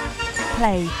 fairground,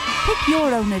 play. Pick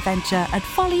your own adventure at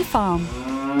Folly Farm.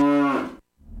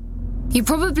 You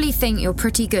probably think you're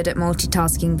pretty good at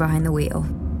multitasking behind the wheel.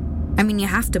 I mean, you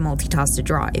have to multitask to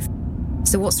drive.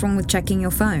 So what's wrong with checking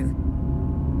your phone?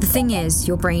 The thing is,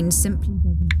 your brain simply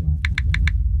doesn't work that way.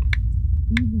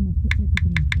 Even a quick look at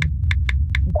the message,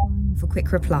 or firing off a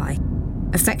quick reply,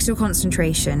 affects your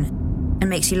concentration and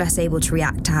makes you less able to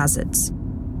react to hazards.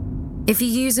 If you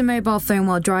use a mobile phone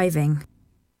while driving,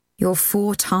 you're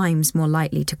 4 times more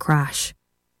likely to crash.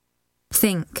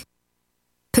 Think.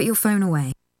 Put your phone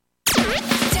away.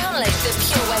 Download the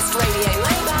Pure West Radio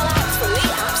mobile app from the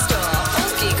App Store or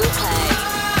Google Play.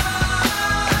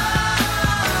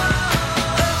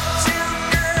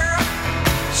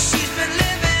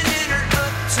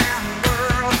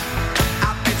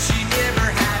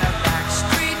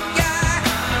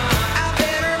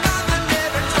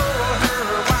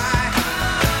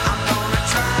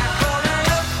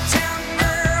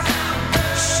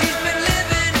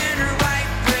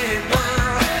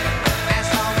 As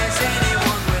long as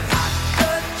anyone with hot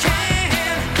good can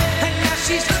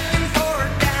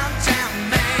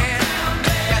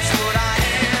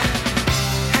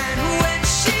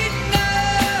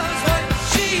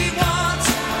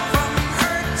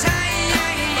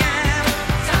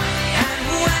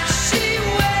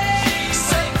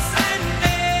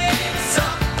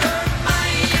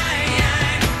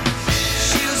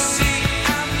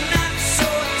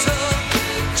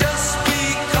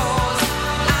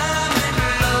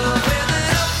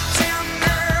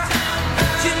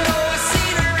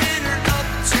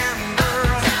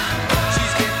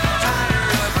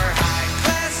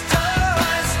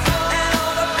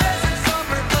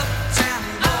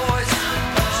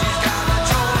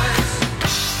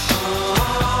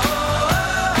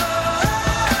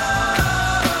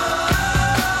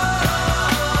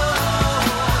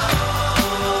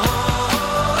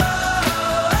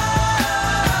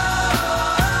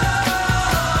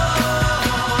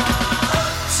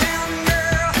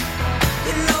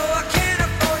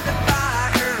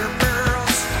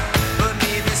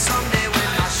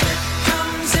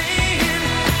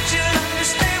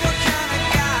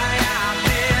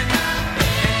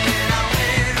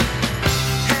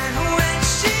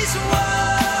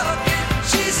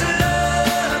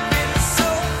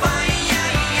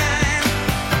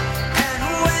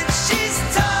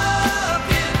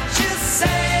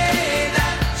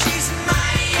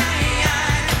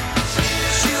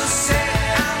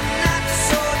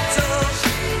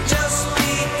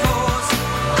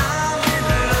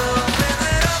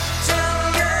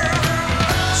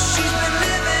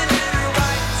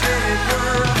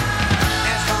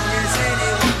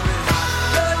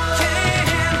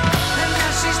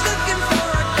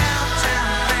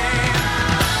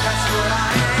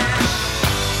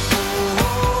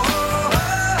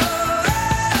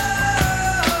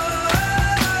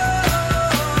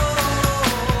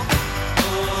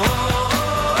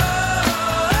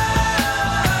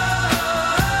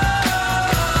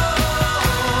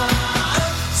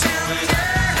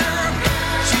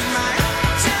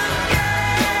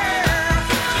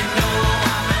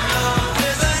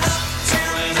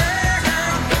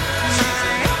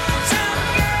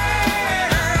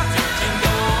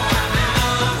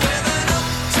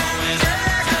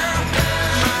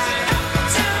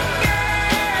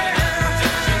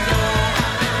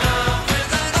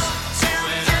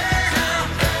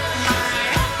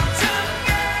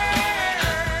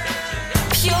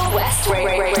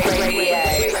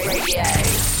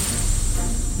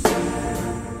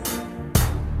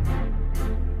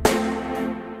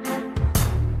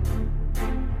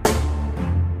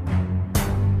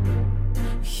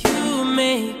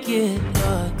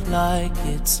like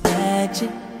it's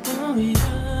magic. Oh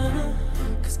yeah.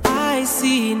 'Cause I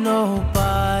see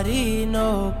nobody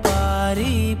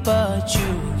but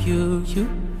you.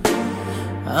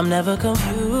 I'm never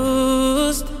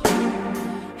confused.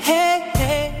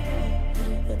 Hey,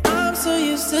 I'm so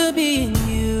used to being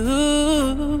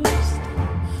used.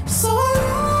 So I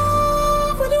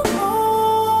love when you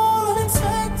call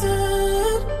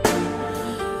unexpected.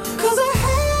 'Cause I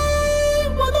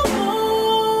hate when the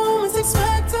moment's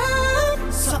expected.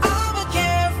 So I'ma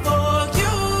care for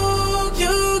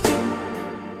you.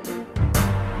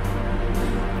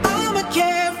 I'ma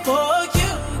care for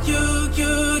you.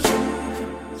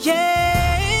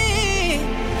 Yeah.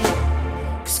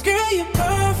 'Cause girl, you're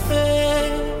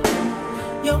perfect.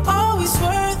 You're always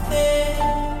worth it.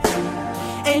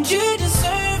 And you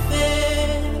deserve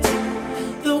it.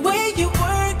 The way you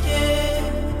work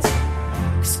it.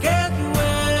 'Cause girl, you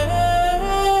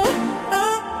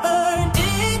earned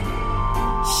it.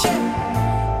 Yeah.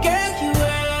 Girl, you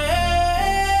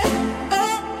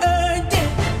earned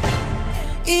it.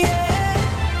 Yeah.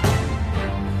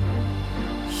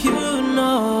 You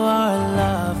know our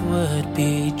love would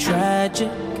be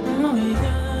tragic. Oh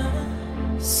yeah.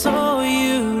 So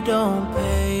you don't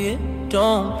pay it.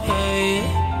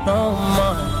 No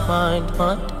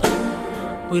mind.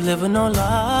 We live in no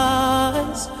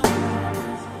lies.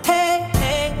 Hey,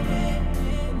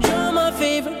 you're my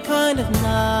favorite kind of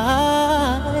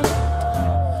night.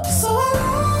 So I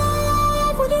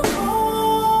love when you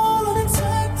call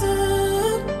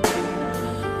unexpected.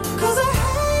 'Cause I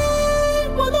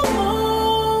hate when the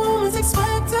moment's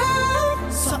expected.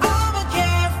 So I'ma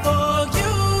care for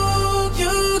you.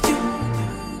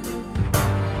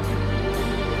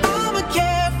 I'ma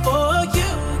care for you.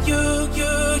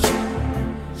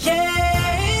 Yeah.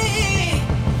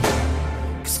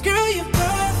 'Cause girl, you're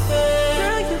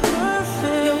perfect.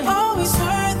 You're always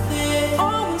worth it.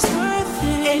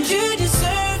 And you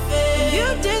deserve it.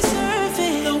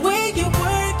 The way you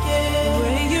work it.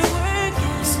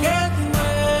 'Cause girl, you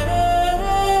earned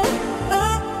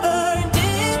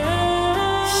it.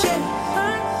 Yeah.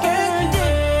 Girl, you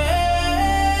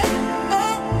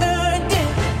earned it.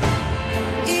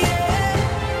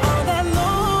 Yeah. All that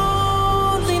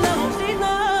lonely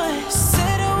night.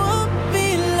 Said it would be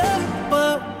love,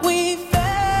 but we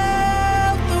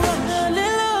felt the rush.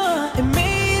 It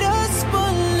made us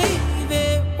believe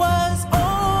it was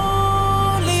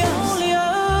only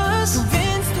us.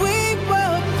 Convinced we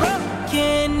were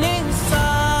broken inside.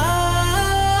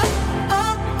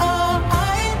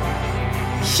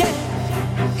 Yeah,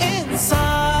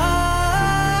 inside.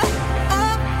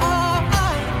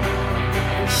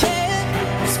 Yeah,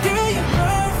 'cause girl, you're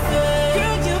perfect.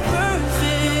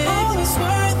 Always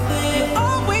worth it.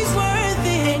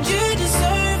 And you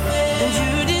deserve it.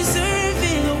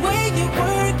 The way you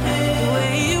work it.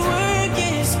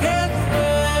 'Cause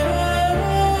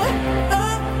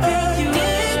girl, you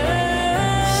did.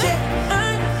 Yeah,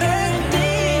 earned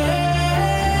it.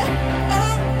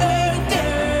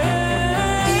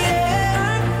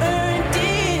 Yeah, earned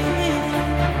it.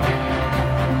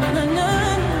 Na.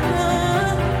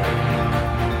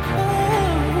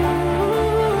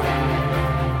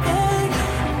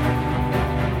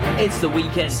 It's the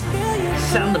weekend.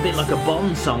 Sound a bit like a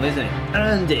Bond song, isn't it?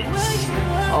 Earned it.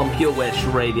 On Pure West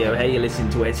Radio. Hey, you listen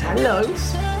to it. Hello.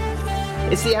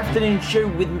 It's the afternoon show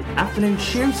with afternoon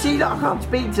shoe. See, I can't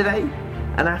speak today.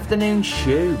 An afternoon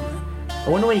shoe. I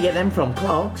wonder where you get them from,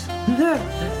 Clarks.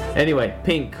 Anyway,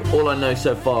 Pink, all I know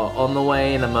so far, on the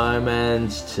way in a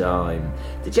moment's time.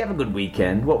 Did you have a good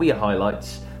weekend? What were your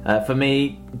highlights? For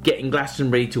me, getting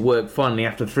Glastonbury to work finally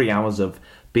after 3 hours of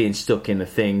being stuck in the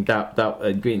thing,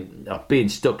 being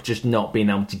stuck, just not being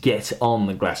able to get on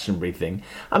the Glastonbury thing.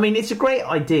 I mean, it's a great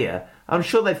idea. I'm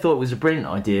sure they thought it was a brilliant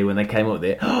idea when they came up with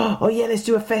it. Oh yeah, let's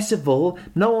do a festival.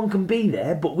 No one can be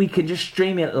there, but we can just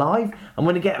stream it live. I'm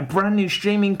going to get a brand new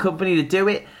streaming company to do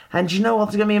it. And you know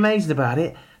what's going to be amazing about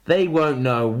it? They won't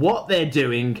know what they're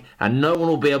doing, and no one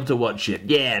will be able to watch it.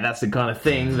 Yeah, that's the kind of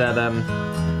thing that,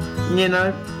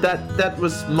 that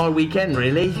was my weekend,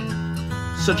 really.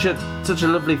 Such a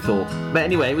lovely thought. But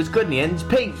anyway, it was good in the end.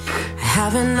 Pink.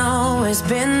 Haven't always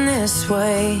been this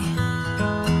way.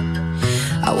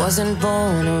 I wasn't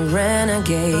born a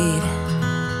renegade.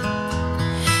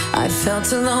 I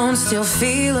felt alone, still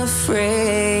feel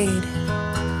afraid.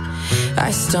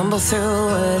 I stumble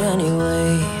through it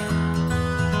anyway.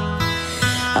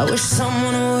 I wish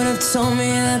someone would have told me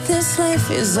that this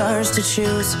life is ours to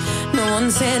choose. No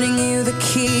one's handing you the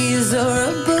keys or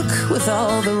a book with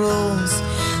all the rules.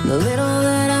 The little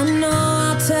that I know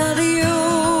I'll tell you.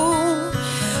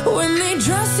 When they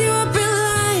dress you up in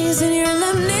lies and you're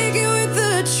left naked with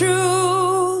the truth.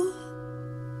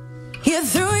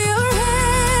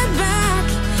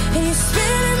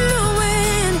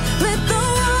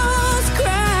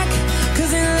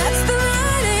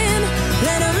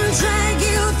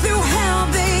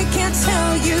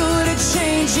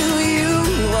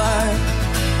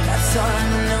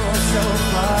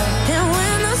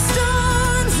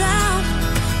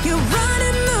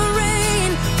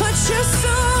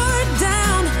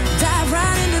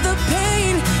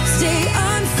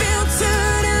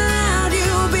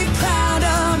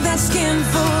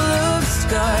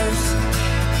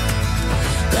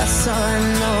 That's all I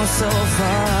know so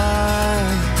far.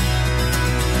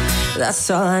 That's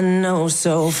all I know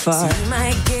so far. So you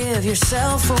might give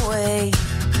yourself away,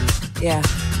 yeah,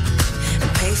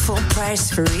 and pay full price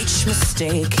for each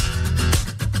mistake.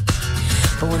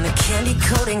 But when the candy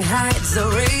coating hides the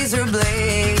razor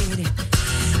blade,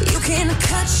 you can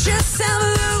cut yourself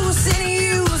loose and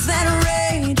use that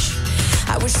rage.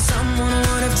 I wish someone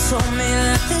would have told me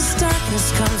that this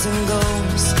darkness comes and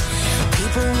goes.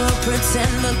 People will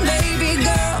pretend, but baby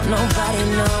girl, nobody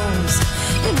knows.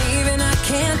 And even I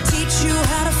can't teach you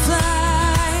how to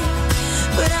fly,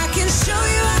 but I can show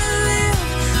you how to live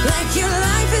like your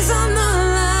life is on the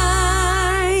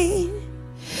line.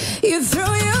 You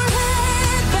throw your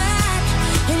head back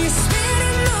and you spin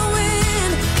in the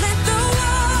wind. Let the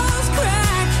walls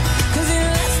crack, 'cause it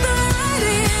lets the light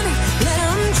in. Let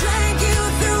them drag you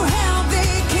through hell.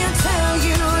 They can't tell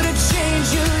you to change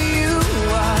who you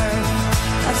are.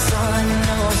 That's all I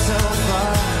know so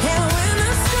far. And when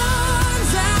the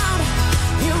storm's out,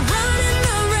 you run in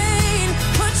the rain.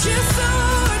 Put your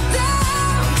sword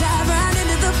down, dive right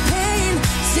into the pain.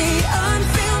 Stay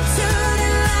unfiltered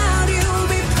and loud. You'll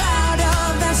be proud of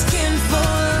that skin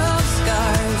full of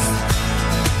scars.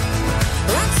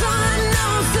 That's all I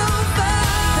know so far.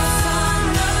 That's all I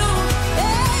know.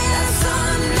 Hey, that's all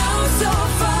I know so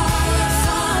far. That's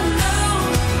all I know.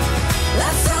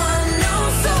 That's all I know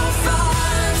so far.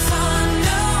 That's all I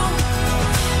know.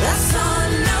 That's all I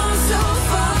know so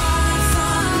far. That's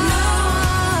all I know.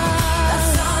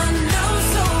 That's all I know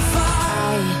so far.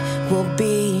 I will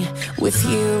be with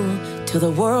you till the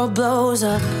world blows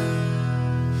up.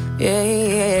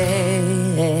 Yes.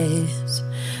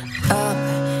 Up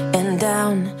and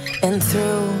down and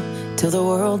through till the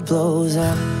world blows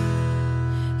up.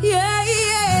 Yeah,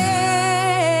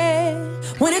 yeah.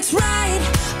 When it's right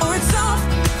or it's off,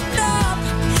 up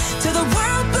till the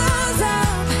world blows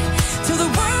up, till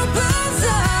the world blows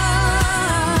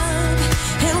up,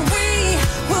 and we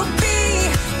will be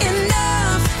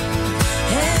enough.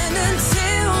 And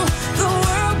until the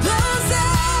world blows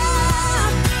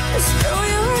up, just throw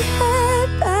your head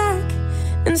back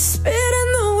and spit in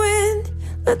the wind.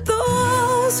 Let the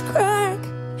walls crack,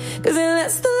 'cause it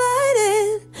lets the light in.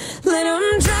 Let them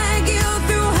drag you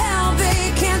through hell. They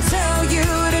can't tell you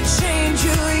to change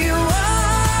who you are.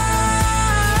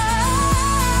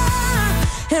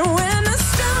 And when the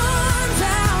storm's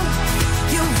out,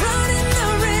 you run in the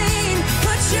rain.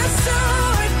 Put your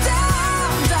sword down,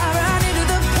 dive right into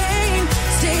the pain.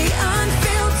 Stay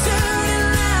unfiltered and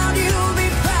loud. You'll be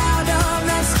proud of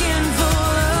that skin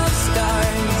full of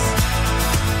scars.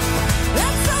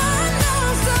 That's all I know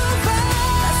so far.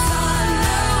 That's all I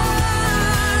know.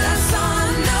 That's all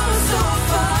I know so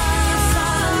far. That's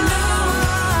all I know.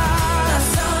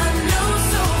 That's all I know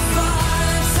so far.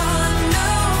 That's all I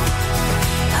know.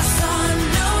 That's all I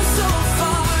know so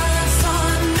far. That's all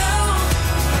I know.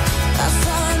 That's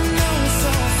all I know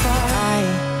so far. I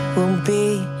will be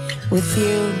with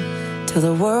you till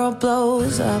the world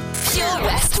blows up. Pure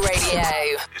West Radio.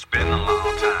 It's been a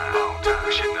long time.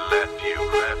 Shouldn't have left you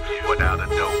without a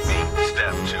dope beat.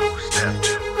 Step two, step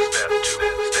two, step two,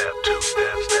 step two,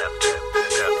 step two,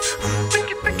 step two.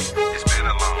 It's been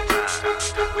a long time.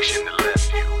 We shouldn't have left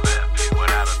you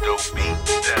without a dope beat.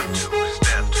 Step two,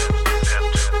 step two, step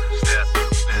two, step two,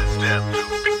 step two.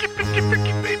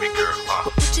 Picky, baby girl.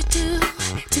 What would you do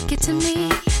to get to me?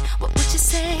 What would you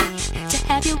say to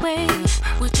have your way?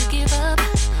 Would you give up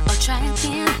or try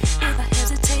again? If I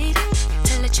hesitate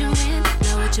to let you in,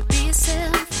 now would you be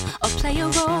yourself or play a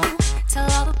role? Tell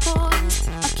all the boys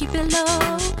I'll keep it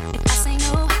low. If I say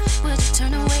no, would you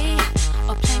turn away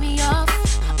or play me off?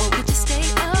 Or would you stay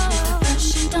up? If the first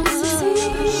you don't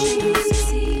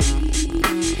succeed,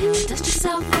 then dust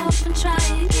yourself off and try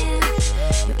again.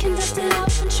 You can dust it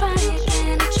off and try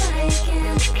again and try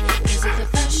again. 'Cause if at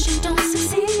first you don't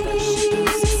succeed,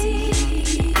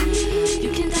 you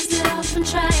can dust it off and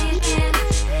try again.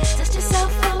 Dust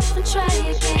yourself off and try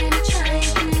again and try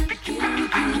again.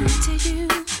 You into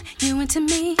you into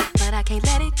me, but I can't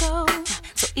let it go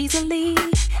so easily.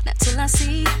 Not till I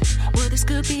see what this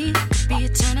could be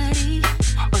eternity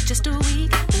or just a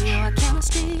week. We know our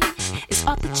chemistry is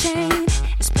off the chain.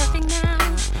 It's perfect now,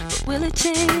 but will it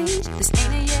change? This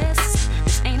ain't a yes,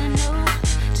 this ain't a no.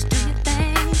 Just do your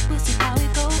thing, we'll see how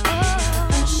it goes.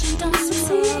 First you don't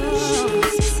succeed,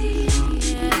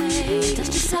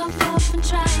 dust yourself off and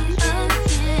try again.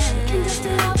 You can dust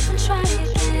it off and try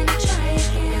again and try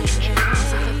again.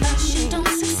 'Cause if at first you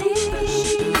don't succeed,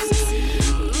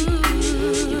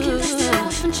 you can dust it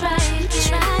off and try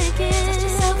again. Dust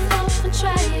yourself off and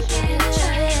try again.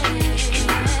 Try again.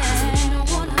 You don't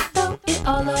wanna throw it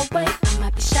all away. I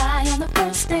might be shy on the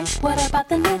first day. day? What about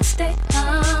the next day? I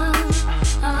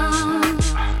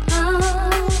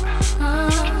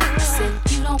said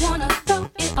you don't wanna throw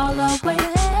it all away. Be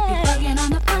bugging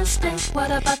on the first day.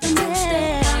 What about the next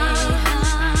day?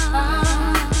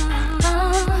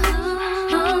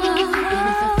 And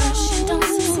if at first you don't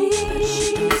succeed,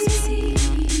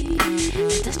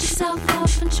 then dust yourself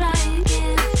off and try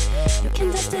again. You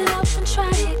can dust it off and try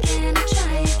again and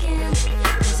try again.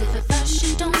 'Cause if at first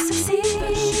you don't succeed,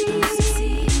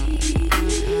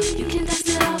 you can dust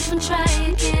it off and try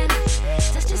again.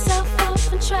 Dust yourself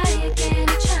off and try again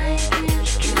and try again.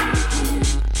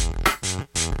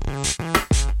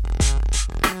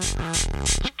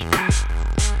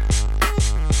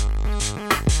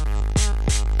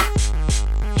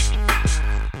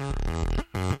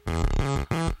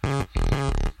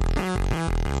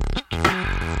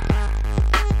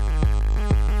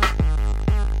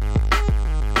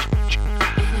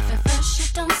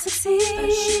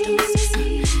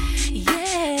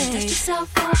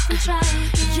 Off and try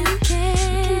again. You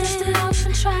can dust it off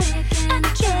and try again.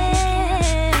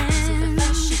 Again. 'Cause if at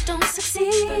first you don't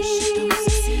succeed,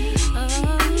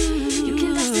 you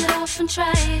can dust it off and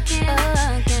try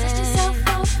again. Dust yourself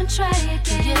off and try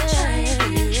again. Try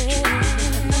again.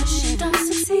 If at first you don't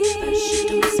succeed,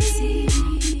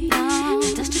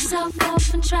 dust yourself off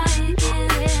and try again.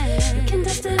 You can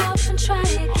dust it off and try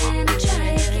again. Try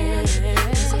again.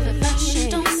 'Cause if at first you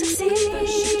don't succeed,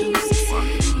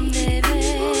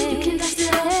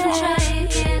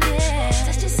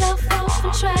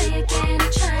 try again,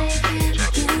 try again,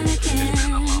 again, again.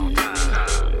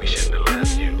 We shouldn't have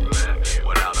left you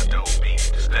without a dope beat.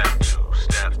 Step two,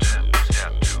 step two,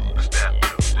 step two, step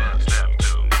two, step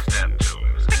two, step two.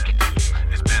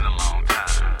 It's been a long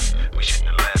time. We shouldn't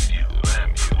have left you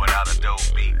without a dope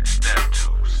beat. Step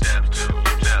two, step two,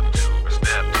 step two,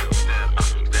 step two, step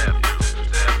two, step two,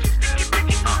 step two.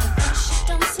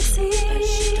 Don't succeed,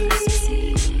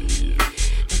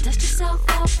 then dust yourself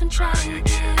off and try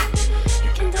again.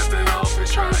 Dust it off and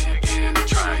try again,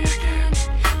 try again.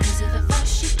 'Cause if at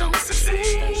first you don't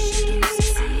succeed,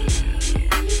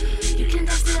 you can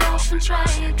dust it off and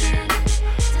try again.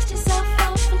 Dust yourself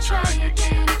off and try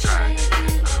again, try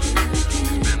again.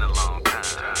 It's been a long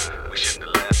time. We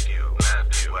shouldn't have left you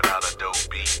without a dope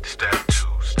beat. Step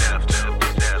two, step two,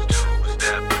 step two,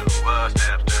 step two,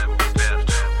 step two, step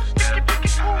two, step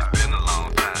two. It's been a long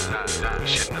time. We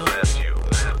shouldn't have left you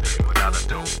without a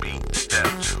dope beat. Step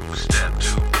two, step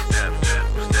two.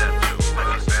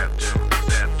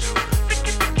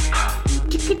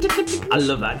 I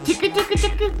love that.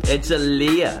 It's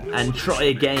Aaliyah and Try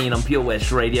Again on Pure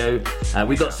West Radio.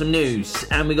 We got some news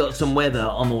and we got some weather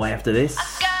on the way after this.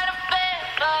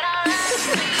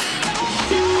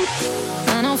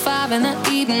 9:05 in the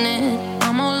evening,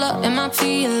 I'm all up in my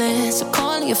feelings. So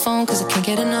calling your phone 'cause I can't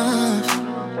get enough.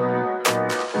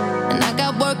 And I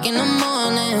got work in the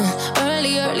morning,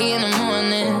 early in the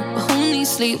morning. But who needs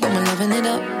sleep when we're loving it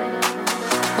up?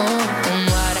 Oh, and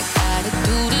what I gotta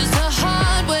do this the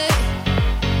hard way.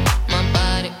 My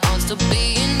body wants to be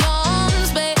in arms,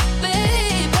 baby.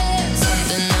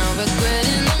 Something I regret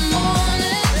in the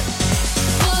morning.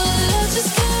 But I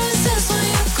just can't resist when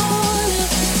you're calling.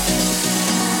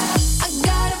 I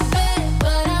got a bed,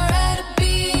 but I'd rather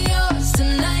be yours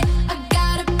tonight. I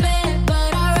got a bed,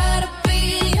 but I'd rather be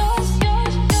yours.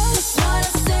 That's what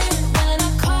I said when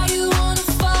I call you on the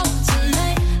phone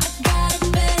tonight. I got a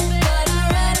bed, but I'd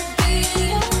rather be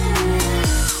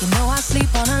yours. You know I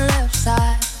sleep on the left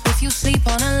side. If you sleep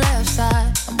on the left side,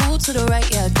 I move to the right,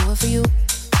 yeah, I do it for you.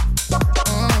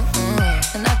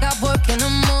 And I got work in the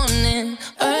morning,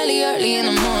 early in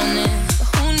the morning. But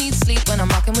who needs sleep when I'm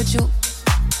rocking with you?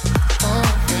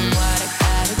 And what I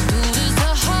gotta do this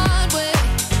the hard way.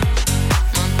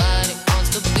 My body wants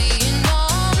to be in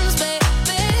arms,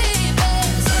 baby.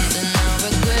 Something I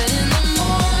regret in the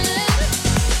morning.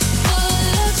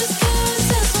 But I just can't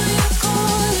resist when you're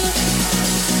calling.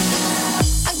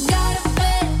 I got a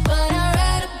bed, but I'd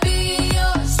rather be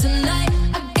yours tonight.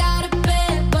 I got a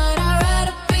bed, but I'd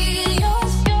rather be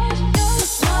yours.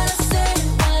 That's what I said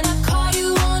when I call you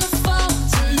on the phone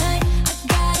tonight. I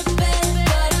got a bed,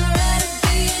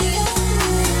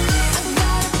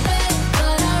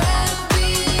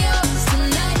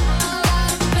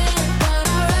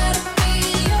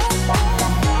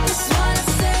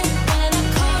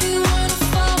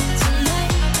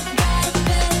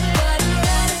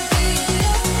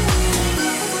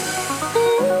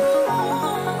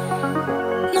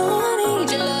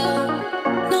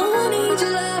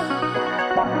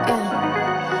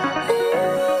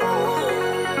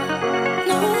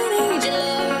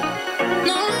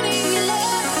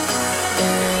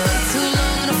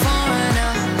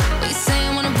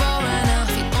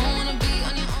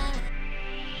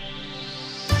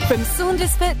 From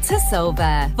Saundersfoot to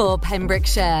Solva for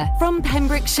Pembrokeshire. From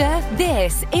Pembrokeshire,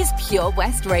 this is Pure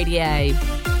West Radio.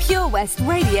 Pure West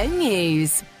Radio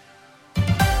News.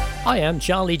 I am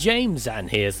Charlie James, and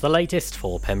here's the latest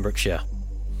for Pembrokeshire.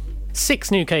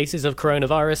 6 new cases of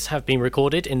coronavirus have been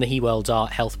recorded in the Hywel Dda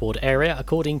Health Board area,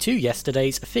 according to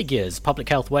yesterday's figures. Public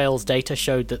Health Wales data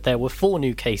showed that there were 4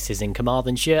 new cases in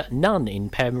Carmarthenshire, none in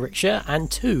Pembrokeshire, and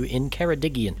 2 in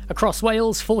Ceredigion. Across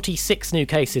Wales, 46 new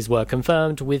cases were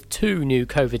confirmed, with 2 new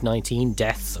COVID-19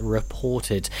 deaths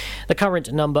reported. The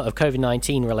current number of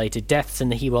COVID-19 related deaths in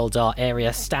the Hywel Dda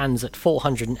area stands at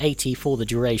 480 for the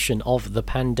duration of the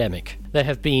pandemic. There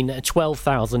have been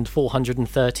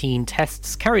 12,413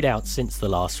 tests carried out since the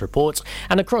last report,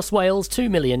 and across Wales,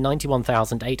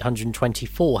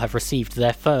 2,091,824 have received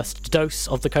their first dose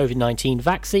of the COVID-19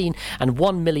 vaccine, and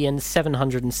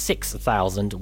 1,706,000